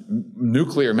and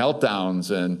nuclear meltdowns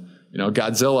and,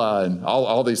 Godzilla and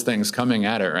all these things coming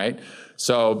at it, right?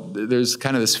 So there's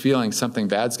kind of this feeling something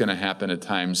bad's going to happen at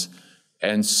times.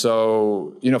 And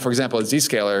so, for example, at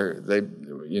Zscaler,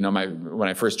 when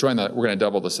I first joined that, we're going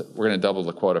to double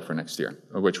the quota for next year,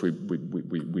 which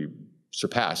we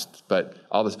surpassed. But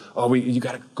all this, you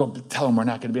got to go tell them we're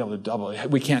not going to be able to double.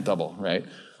 We can't double, right?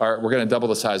 Or we're going to double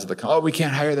the size of the company. Oh, we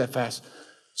can't hire that fast.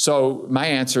 So my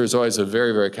answer is always a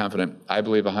very, very confident, I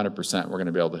believe 100% we're going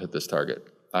to be able to hit this target.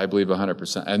 I believe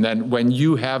 100%. And then when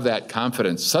you have that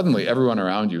confidence, suddenly everyone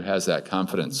around you has that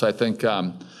confidence. So I think,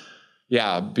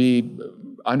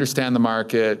 understand the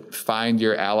market, find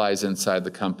your allies inside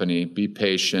the company, be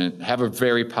patient, have a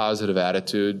very positive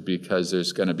attitude because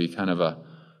there's going to be kind of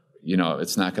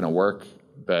it's not going to work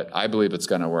but I believe it's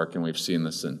going to work, and we've seen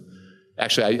this. And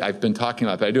actually, I've been talking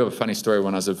about that. I do have a funny story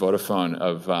when I was at Vodafone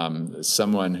of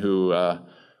someone who,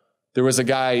 there was a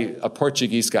guy, a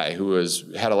Portuguese guy, who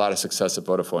had a lot of success at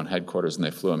Vodafone headquarters, and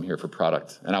they flew him here for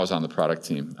product. And I was on the product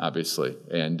team, obviously.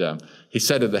 And he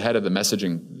said to the head of the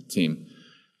messaging team,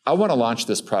 I want to launch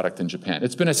this product in Japan.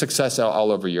 It's been a success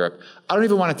all over Europe. I don't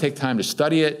even want to take time to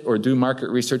study it or do market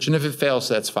research. And if it fails,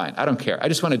 that's fine. I don't care. I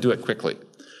just want to do it quickly.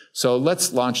 So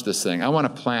let's launch this thing. I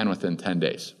want to plan within 10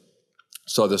 days.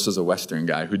 So this was a Western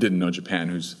guy who didn't know Japan,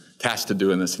 who's tasked to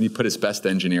doing this, and he put his best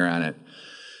engineer on it.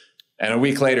 And a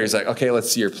week later, he's like, okay,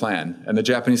 let's see your plan. And the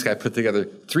Japanese guy put together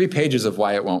 3 pages of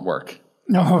why it won't work.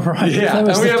 Oh, right. Yeah, that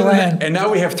was the plan. And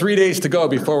now we have 3 days to go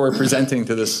before we're presenting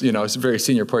to this, very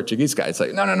senior Portuguese guy. It's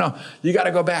like, no, you got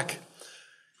to go back.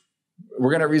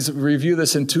 We're going to review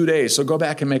this in 2 days, so go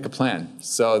back and make a plan.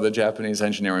 So the Japanese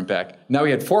engineer went back. Now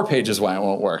we had 4 pages why it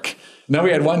won't work. Now we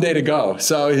had 1 day to go.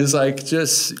 So he's like,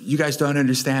 you guys don't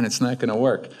understand. It's not going to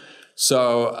work.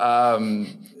 So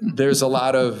there's a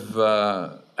lot of,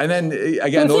 and then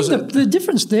again, the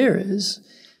difference there is,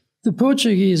 the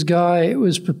Portuguese guy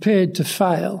was prepared to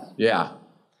fail. Yeah.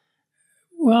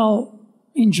 Well,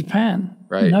 in Japan,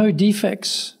 no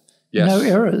defects, no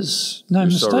errors, no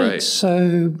mistakes.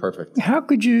 So perfect. How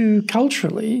could you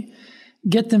culturally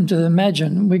get them to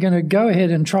imagine we're going to go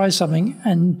ahead and try something,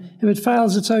 and if it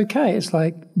fails, it's okay? It's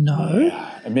like, no,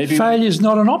 and maybe failure is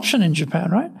not an option in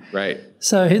Japan, right? Right.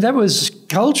 So that was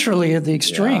culturally at the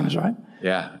extremes, right?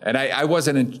 Yeah, and I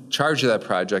wasn't in charge of that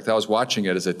project. I was watching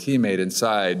it as a teammate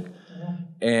inside,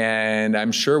 and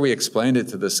I'm sure we explained it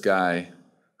to this guy,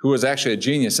 who was actually a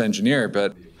genius engineer.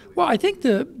 But well, I think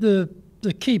the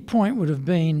key point would have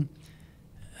been,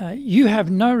 you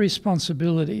have no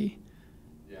responsibility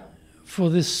for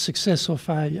this success or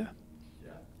failure.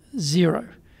 Zero.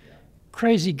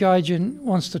 Crazy Gaijin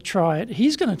wants to try it.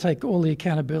 He's going to take all the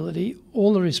accountability,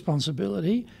 all the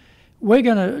responsibility. We're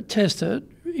going to test it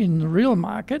in the real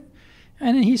market.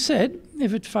 And he said,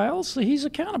 if it fails, he's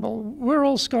accountable. We're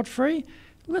all scot-free.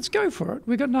 Let's go for it.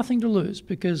 We've got nothing to lose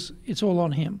because it's all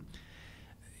on him.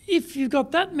 If you've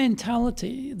got that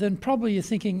mentality, then probably you're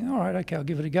thinking, all right, okay, I'll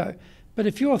give it a go. But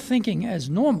if you're thinking as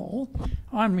normal,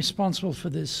 I'm responsible for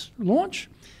this launch.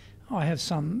 I have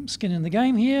some skin in the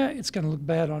game here. It's going to look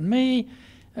bad on me.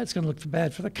 It's going to look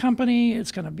bad for the company.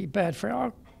 It's going to be bad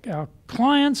for our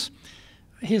clients.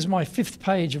 Here's my 5th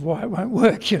page of why it won't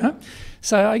work,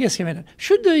 So I guess,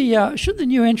 should the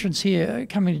new entrants here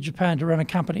coming to Japan to run a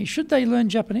company, should they learn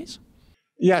Japanese?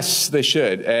 Yes, they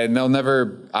should. And they'll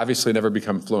obviously never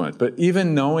become fluent. But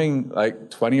even knowing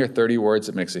like 20 or 30 words,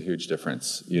 it makes a huge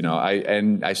difference.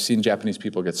 I've seen Japanese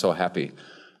people get so happy.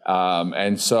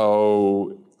 And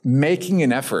so making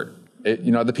an effort,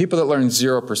 the people that learn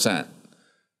 0%,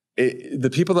 the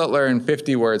people that learn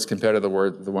 50 words compared to the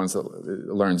ones that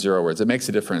learn 0 words, it makes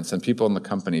a difference. And people in the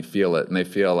company feel it. And they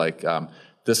feel like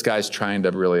this guy's trying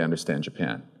to really understand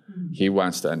Japan. He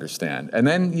wants to understand. And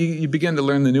then you begin to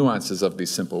learn the nuances of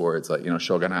these simple words like,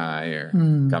 shoganai or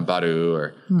gambaru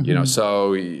or,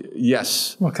 so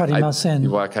yes.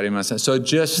 Wakarimasen. So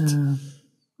just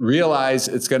realize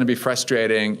it's going to be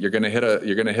frustrating. You're going to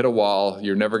hit a wall.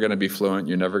 You're never going to be fluent.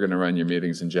 You're never going to run your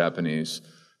meetings in Japanese.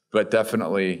 But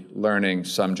definitely learning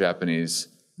some Japanese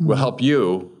will help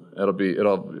you. It'll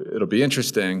be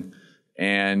interesting,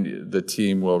 and the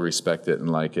team will respect it and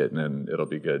like it, and it'll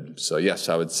be good. So yes,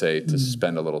 I would say to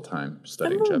spend a little time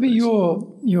studying Japanese. What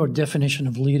would be your definition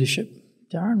of leadership,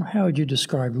 Darren? How would you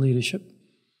describe leadership?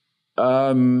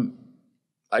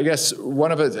 I guess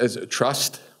one of it is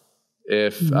trust.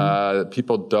 If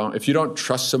if you don't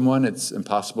trust someone, it's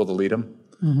impossible to lead them.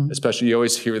 Especially, you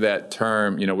always hear that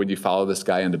term, would you follow this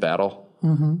guy into battle?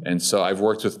 And so I've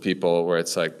worked with people where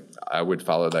it's like, I would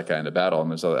follow that guy into battle,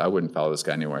 and I wouldn't follow this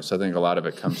guy anywhere. So I think a lot of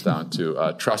it comes down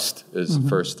to trust is the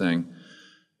first thing.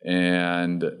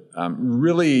 And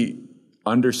really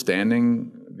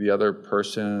understanding the other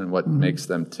person and what makes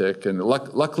them tick. And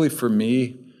luckily for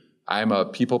me, I'm a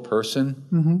people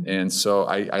person. And so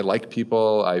I like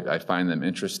people. I find them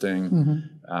interesting.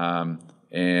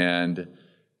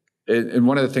 And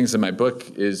one of the things in my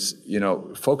book is,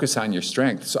 focus on your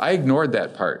strength. So I ignored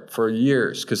that part for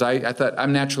years because I thought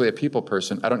I'm naturally a people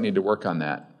person. I don't need to work on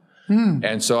that.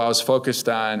 And so I was focused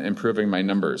on improving my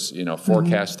numbers,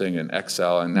 forecasting and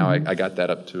Excel. And now I got that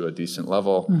up to a decent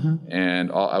level.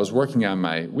 And I was working on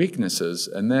my weaknesses.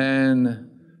 And then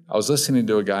I was listening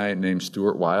to a guy named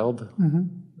Stuart Wilde. I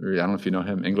don't know if you know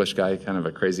him, English guy, kind of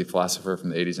a crazy philosopher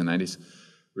from the 80s and 90s.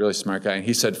 Really smart guy. And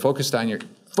he said, focus on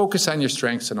your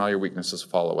strengths and all your weaknesses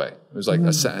fall away. It was like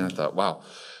a sentence. I thought, wow.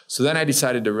 So then I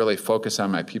decided to really focus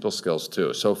on my people skills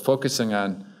too. So focusing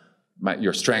on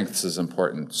your strengths is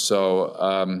important. So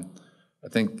I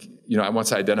think,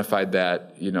 once I identified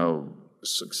that,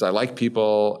 because I like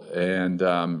people, and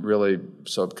really,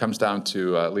 so it comes down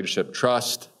to leadership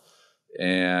trust,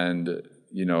 and,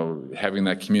 having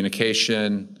that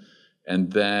communication,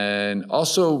 and then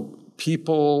also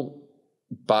people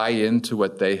buy into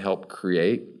what they help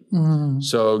create.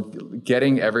 So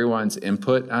getting everyone's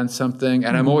input on something,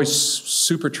 and I'm always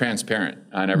super transparent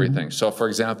on everything. So for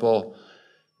example,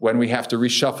 when we have to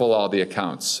reshuffle all the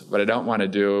accounts, what I don't want to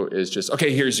do is just,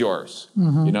 okay, here's yours.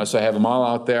 So I have them all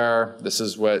out there. This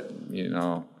is what,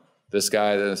 this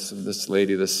guy, this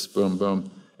lady, this boom, boom,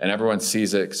 and everyone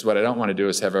sees it. Because what I don't want to do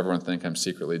is have everyone think I'm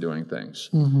secretly doing things.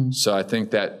 So I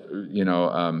think that,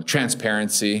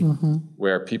 transparency,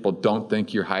 where people don't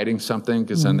think you're hiding something,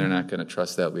 because then they're not going to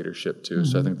trust that leadership too.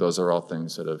 So I think those are all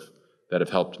things that have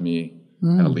helped me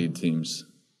kind of lead teams.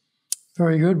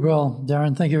 Very good. Well,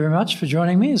 Darren, thank you very much for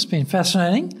joining me. It's been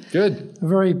fascinating. Good. A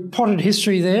very potted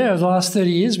history there of the last 30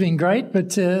 years, been great,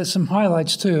 but some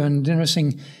highlights too, and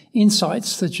interesting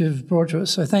insights that you've brought to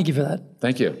us. So thank you for that.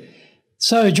 Thank you.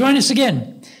 So join us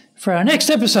again for our next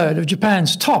episode of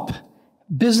Japan's top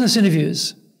business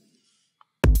interviews.